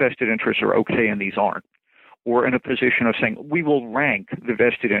saying these vested interests are okay and these aren't? Or in a position of saying we will rank the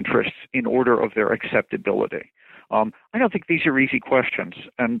vested interests in order of their acceptability? I don't think these are easy questions,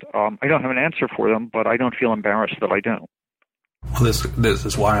 and I don't have an answer for them, but I don't feel embarrassed that I don't. Well, this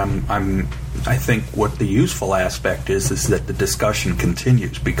is why I think what the useful aspect is that the discussion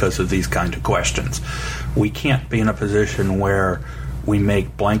continues because of these kind of questions. We can't be in a position where we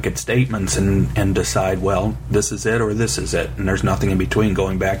make blanket statements and decide, well, this is it or this is it, and there's nothing in between,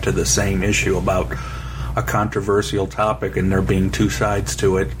 going back to the same issue about a controversial topic and there being two sides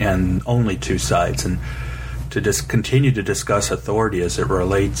to it and only two sides. And to just continue to discuss authority as it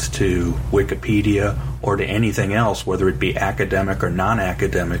relates to Wikipedia or to anything else, whether it be academic or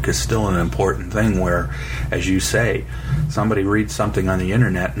non-academic, is still an important thing where, as you say, somebody reads something on the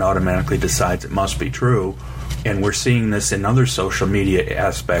internet and automatically decides it must be true. And we're seeing this in other social media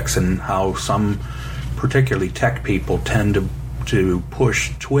aspects and how some, particularly tech people, tend to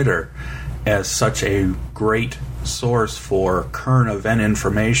push Twitter as such a great source for current event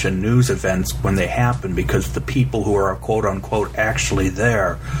information, news events when they happen, because the people who are quote unquote actually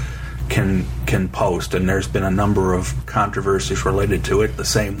there can post. And there's been a number of controversies related to it the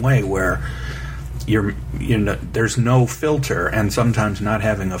same way, where there's no filter, and sometimes not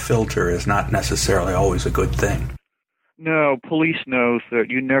having a filter is not necessarily always a good thing. No, police knows that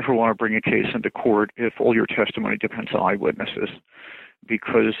you never want to bring a case into court if all your testimony depends on eyewitnesses,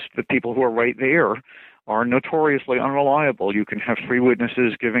 because the people who are right there are notoriously unreliable. You can have three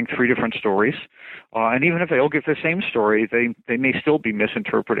witnesses giving three different stories, and even if they all give the same story, they may still be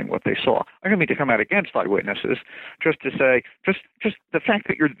misinterpreting what they saw. I don't mean to come out against eyewitnesses, just to say, just the fact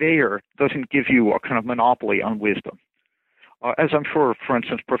that you're there doesn't give you a kind of monopoly on wisdom. As I'm sure, for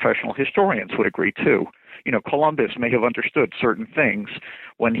instance, professional historians would agree too. Columbus may have understood certain things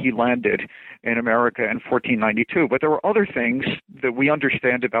when he landed in America in 1492, but there were other things that we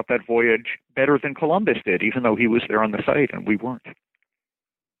understand about that voyage better than Columbus did, even though he was there on the site and we weren't.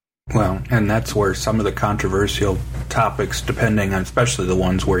 Well, and that's where some of the controversial topics, depending on, especially the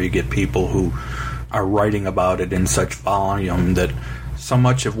ones where you get people who are writing about it in such volume that so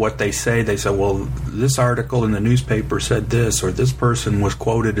much of what they say, well, this article in the newspaper said this, or this person was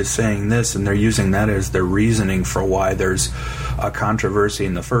quoted as saying this, and they're using that as their reasoning for why there's a controversy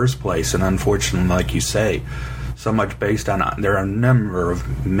in the first place. And unfortunately, like you say, so much based on, there are a number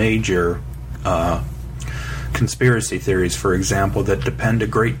of major conspiracy theories, for example, that depend a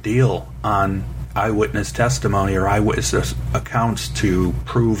great deal on eyewitness testimony or eyewitness accounts to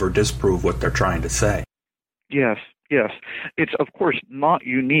prove or disprove what they're trying to say. Yes. It's, of course, not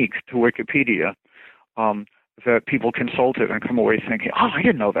unique to Wikipedia that people consult it and come away thinking, oh, I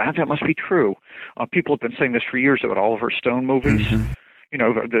didn't know that. That must be true. People have been saying this for years about Oliver Stone movies. Mm-hmm.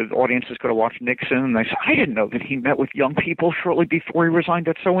 The audience is going to watch Nixon, and they say, I didn't know that he met with young people shortly before he resigned.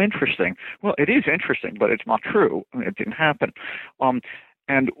 That's so interesting. Well, it is interesting, but it's not true. I mean, it didn't happen.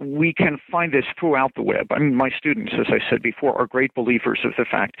 And we can find this throughout the web. I mean, my students, as I said before, are great believers of the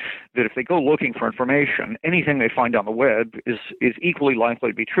fact that if they go looking for information, anything they find on the web is equally likely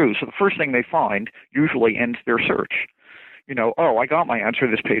to be true. So the first thing they find usually ends their search. I got my answer.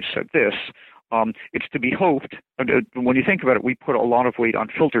 This page said this. It's to be hoped, when you think about it, we put a lot of weight on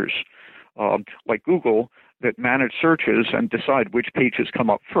filters, like Google, that manage searches and decide which pages come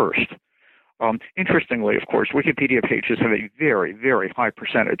up first. Interestingly, of course, Wikipedia pages have a very, very high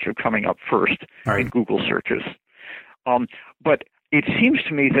percentage of coming up first in Google searches. But it seems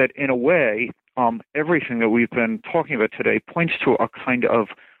to me that, in a way, everything that we've been talking about today points to a kind of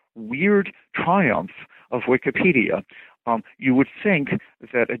weird triumph of Wikipedia. You would think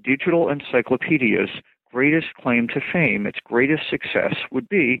that a digital encyclopedia's greatest claim to fame, its greatest success, would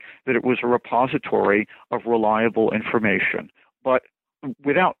be that it was a repository of reliable information. But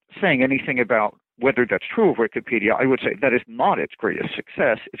without saying anything about whether that's true of Wikipedia, I would say that is not its greatest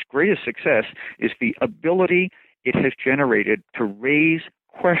success. Its greatest success is the ability it has generated to raise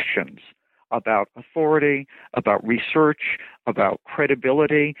questions about authority, about research, about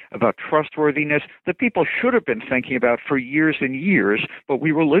credibility, about trustworthiness that people should have been thinking about for years and years, but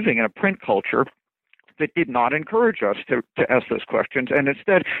we were living in a print culture that did not encourage us to ask those questions, and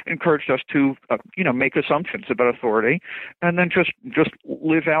instead encouraged us to, make assumptions about authority, and then just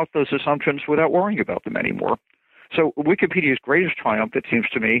live out those assumptions without worrying about them anymore. So Wikipedia's greatest triumph, it seems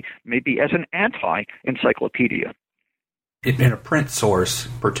to me, may be as an anti-encyclopedia. In a print source,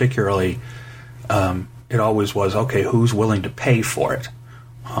 particularly, it always was, okay, who's willing to pay for it?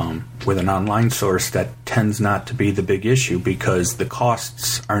 With an online source, that tends not to be the big issue because the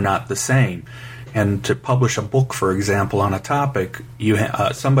costs are not the same. And to publish a book, for example, on a topic,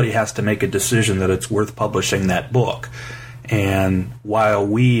 somebody has to make a decision that it's worth publishing that book. And while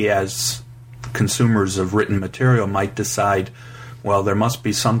we as consumers of written material might decide, well, there must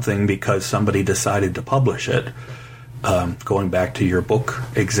be something because somebody decided to publish it, going back to your book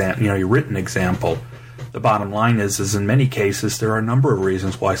your written example, the bottom line is in many cases there are a number of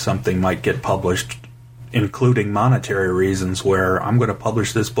reasons why something might get published, including monetary reasons, where I'm going to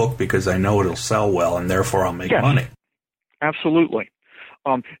publish this book because I know it'll sell well and therefore I'll make money. Absolutely.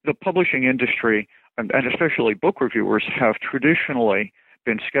 The publishing industry, and especially book reviewers, have traditionally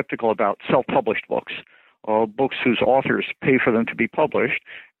been skeptical about self-published books, books whose authors pay for them to be published,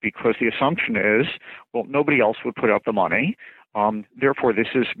 because the assumption is, well, nobody else would put up the money. Therefore, this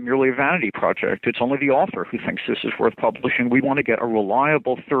is merely a vanity project. It's only the author who thinks this is worth publishing. We want to get a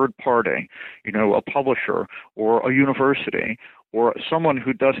reliable third party, a publisher or a university or someone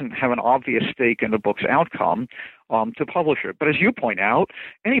who doesn't have an obvious stake in the book's outcome to publish it. But as you point out,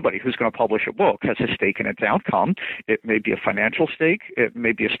 anybody who's going to publish a book has a stake in its outcome. It may be a financial stake. It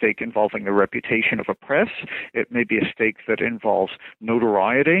may be a stake involving the reputation of a press. It may be a stake that involves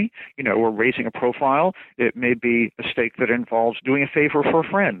notoriety, or raising a profile. It may be a stake that involves doing a favor for a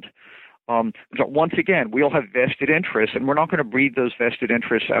friend. So once again, we all have vested interests, and we're not going to breed those vested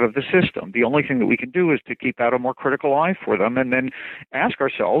interests out of the system. The only thing that we can do is to keep out a more critical eye for them and then ask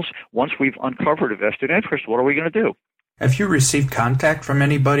ourselves, once we've uncovered a vested interest, what are we going to do? Have you received contact from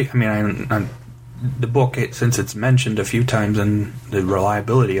anybody? I mean, the book, since it's mentioned a few times in the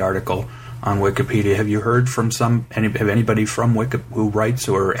reliability article on Wikipedia, have you heard from have anybody from who writes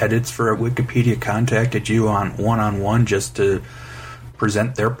or edits for Wikipedia contacted you on one-on-one just to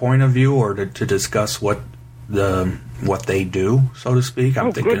present their point of view or to discuss what they do, so to speak?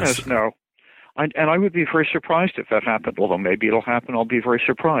 Goodness, no. And I would be very surprised if that happened, although maybe it'll happen. I'll be very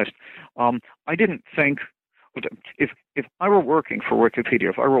surprised. I didn't think, if I were working for Wikipedia,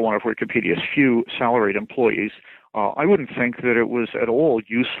 if I were one of Wikipedia's few salaried employees, I wouldn't think that it was at all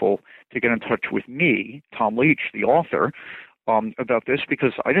useful to get in touch with me, Tom Leach, the author, about this,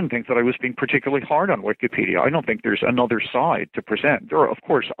 because I didn't think that I was being particularly hard on Wikipedia. I don't think there's another side to present. There are, of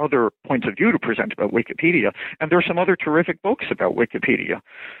course, other points of view to present about Wikipedia, and there are some other terrific books about Wikipedia,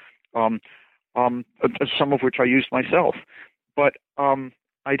 some of which I used myself. But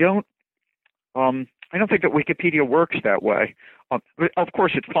I don't think that Wikipedia works that way. Of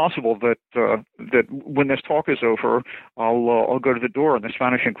course, it's possible that when this talk is over, I'll go to the door and the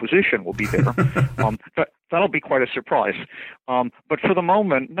Spanish Inquisition will be there. That'll be quite a surprise. But for the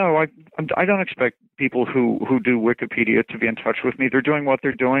moment, no, I don't expect people who do Wikipedia to be in touch with me. They're doing what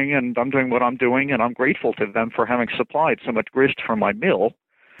they're doing, and I'm doing what I'm doing, and I'm grateful to them for having supplied so much grist from my mill.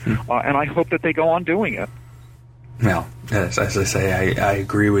 And I hope that they go on doing it. Well, as I say, I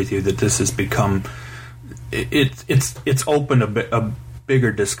agree with you that this has become. It's opened a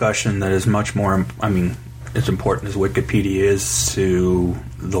bigger discussion that is much more, as important as Wikipedia is to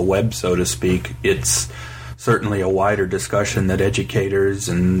the web, so to speak. It's certainly a wider discussion that educators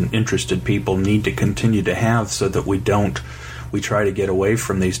and interested people need to continue to have, so that we try to get away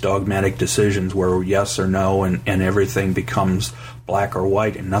from these dogmatic decisions where yes or no and everything becomes black or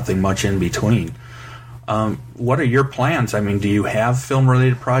white and nothing much in between. What are your plans? Do you have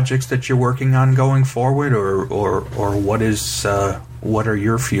film-related projects that you're working on going forward, or what are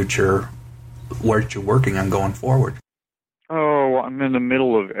your future, what you're working on going forward? Oh, I'm in the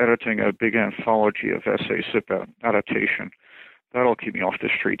middle of editing a big anthology of essays about adaptation. That'll keep me off the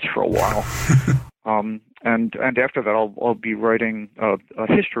streets for a while. And after that, I'll be writing a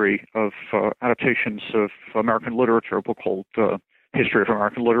history of adaptations of American literature, a book called History of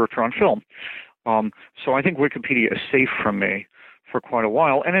American Literature on Film. So I think Wikipedia is safe from me for quite a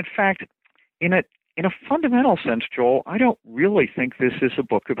while. And in fact, in a fundamental sense, Joel, I don't really think this is a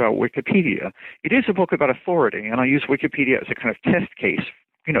book about Wikipedia. It is a book about authority, and I use Wikipedia as a kind of test case,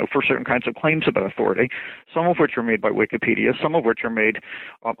 for certain kinds of claims about authority, some of which are made by Wikipedia, some of which are made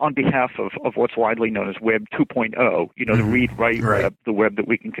on behalf of what's widely known as Web 2.0, the read-write web, the web that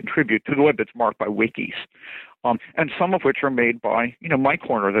we can contribute to, the web that's marked by wikis. And some of which are made by, my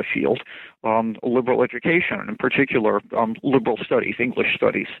corner of the field, liberal education, and in particular, liberal studies, English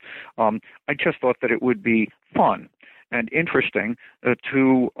studies. I just thought that it would be fun and interesting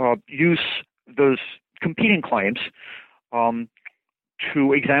to use those competing claims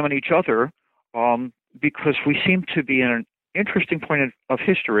to examine each other because we seem to be in an interesting point of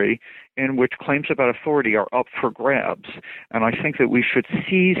history in which claims about authority are up for grabs. And I think that we should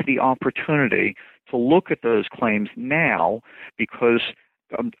seize the opportunity to look at those claims now, because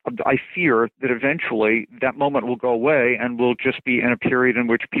I fear that eventually that moment will go away and we'll just be in a period in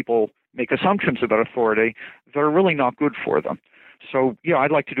which people make assumptions about authority that are really not good for them. So, yeah,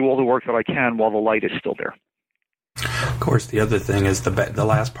 I'd like to do all the work that I can while the light is still there. Of course, the other thing is the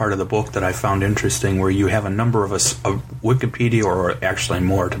last part of the book that I found interesting, where you have a number of Wikipedia, or actually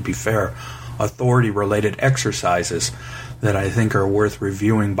more, to be fair, authority-related exercises that I think are worth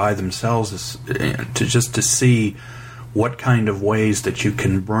reviewing by themselves, to see what kind of ways that you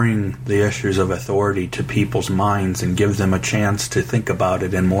can bring the issues of authority to people's minds and give them a chance to think about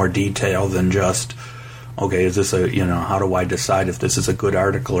it in more detail than just, okay, is this how do I decide if this is a good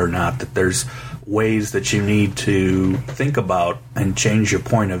article or not? That there's ways that you need to think about and change your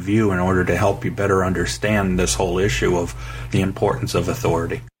point of view in order to help you better understand this whole issue of the importance of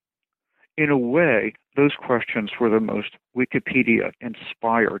authority. In a way, those questions were the most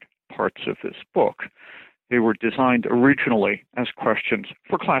Wikipedia-inspired parts of this book. They were designed originally as questions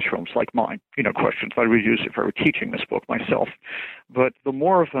for classrooms like mine, questions I would use if I were teaching this book myself. But the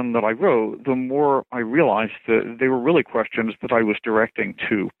more of them that I wrote, the more I realized that they were really questions that I was directing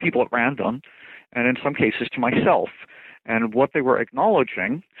to people at random, and in some cases to myself. And what they were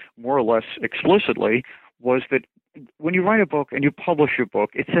acknowledging, more or less explicitly, was that when you write a book and you publish a book,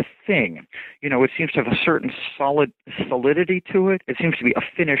 it's a thing. It seems to have a certain solidity to it. It seems to be a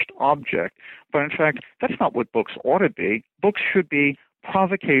finished object. But in fact, that's not what books ought to be. Books should be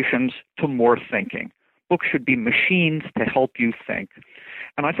provocations to more thinking. Books should be machines to help you think.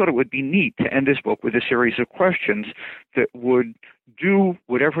 And I thought it would be neat to end this book with a series of questions that would do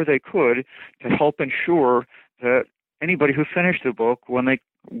whatever they could to help ensure that anybody who finished the book, when they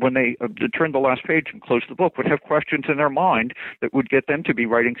turned the last page and closed the book, would have questions in their mind that would get them to be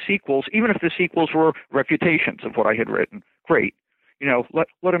writing sequels, even if the sequels were refutations of what I had written. Great.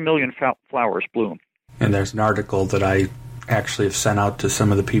 Let a million flowers bloom. And there's an article that I actually have sent out to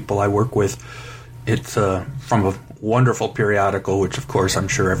some of the people I work with. It's from a wonderful periodical, which of course I'm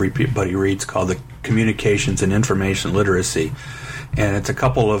sure everybody reads, called the Communications and Information Literacy. And it's a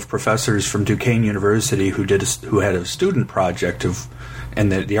couple of professors from Duquesne University who had a student project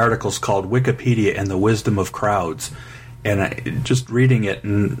and the article's called Wikipedia and the Wisdom of Crowds. And just reading it,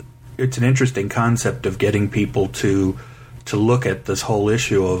 and it's an interesting concept of getting people to look at this whole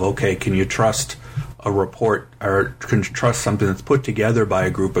issue of, okay, can you trust a report, or can you trust something that's put together by a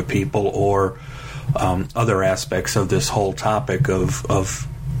group of people, or other aspects of this whole topic of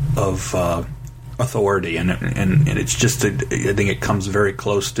authority, and it's just, I think it comes very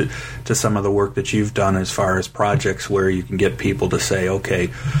close to some of the work that you've done as far as projects where you can get people to say, okay,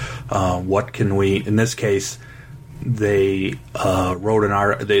 what can we? In this case, they wrote an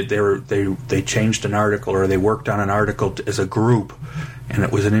art. They changed an article, or they worked on an article as a group, and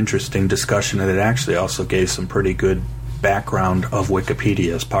it was an interesting discussion, and it actually also gave some pretty good background of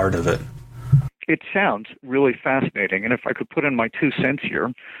Wikipedia as part of it. It sounds really fascinating, and if I could put in my 2 cents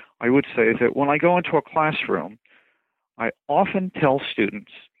here, I would say that when I go into a classroom, I often tell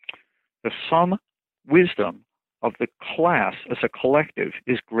students the sum wisdom of the class as a collective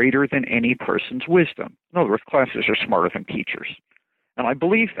is greater than any person's wisdom. In other words, classes are smarter than teachers. And I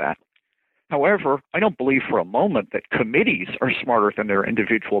believe that. However, I don't believe for a moment that committees are smarter than their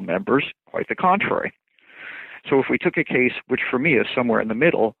individual members. Quite the contrary. So if we took a case, which for me is somewhere in the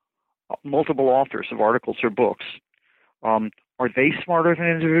middle, multiple authors of articles or books, are they smarter than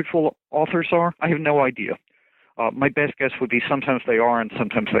individual authors are? I have no idea. My best guess would be sometimes they are and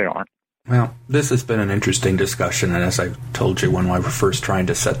sometimes they aren't. Well, this has been an interesting discussion, and as I told you when I was first trying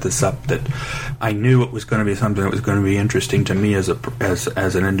to set this up, that I knew it was going to be something that was going to be interesting to me as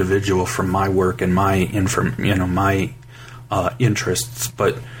an individual from my work and my interests.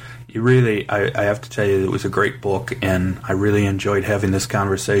 But you really, I have to tell you, it was a great book, and I really enjoyed having this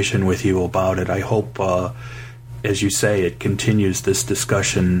conversation with you about it. I hope, as you say, it continues this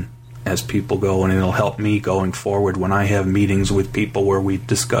discussion as people go, and it'll help me going forward when I have meetings with people where we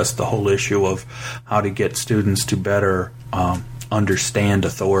discuss the whole issue of how to get students to better understand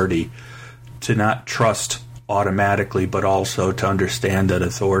authority, to not trust automatically, but also to understand that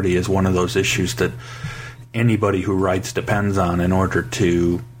authority is one of those issues that anybody who writes depends on in order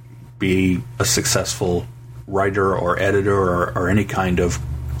to be a successful writer or editor or any kind of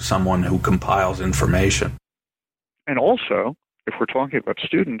someone who compiles information. And also, if we're talking about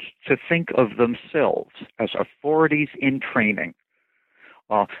students, to think of themselves as authorities in training.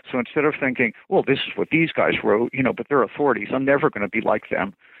 So instead of thinking, well, this is what these guys wrote, but they're authorities, I'm never going to be like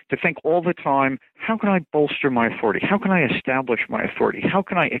them, to think all the time, how can I bolster my authority? How can I establish my authority? How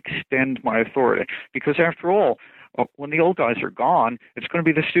can I extend my authority? Because after all, when the old guys are gone, it's going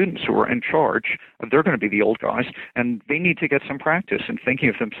to be the students who are in charge. They're going to be the old guys, and they need to get some practice in thinking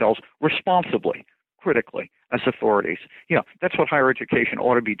of themselves responsibly, critically, as authorities. That's what higher education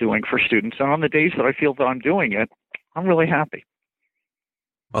ought to be doing for students. And on the days that I feel that I'm doing it, I'm really happy.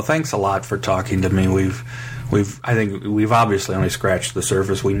 Well, thanks a lot for talking to me. I think we've obviously only scratched the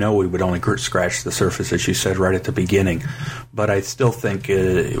surface. We know we would only scratch the surface, as you said right at the beginning. But I still think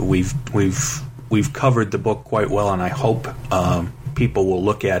we've covered the book quite well, and I hope people will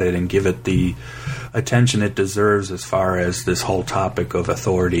look at it and give it the attention it deserves as far as this whole topic of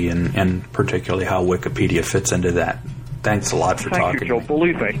authority and particularly how Wikipedia fits into that. Thanks a lot for talking. Thank you, Joe.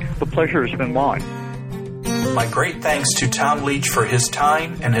 Believe me, the pleasure has been mine. My great thanks to Tom Leach for his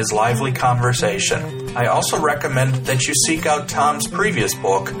time and his lively conversation. I also recommend that you seek out Tom's previous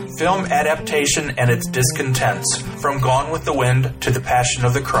book, Film Adaptation and Its Discontents, From Gone with the Wind to the Passion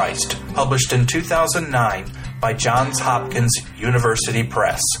of the Christ, published in 2009 by Johns Hopkins University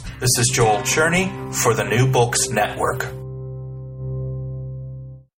Press. This is Joel Cherney for the New Books Network.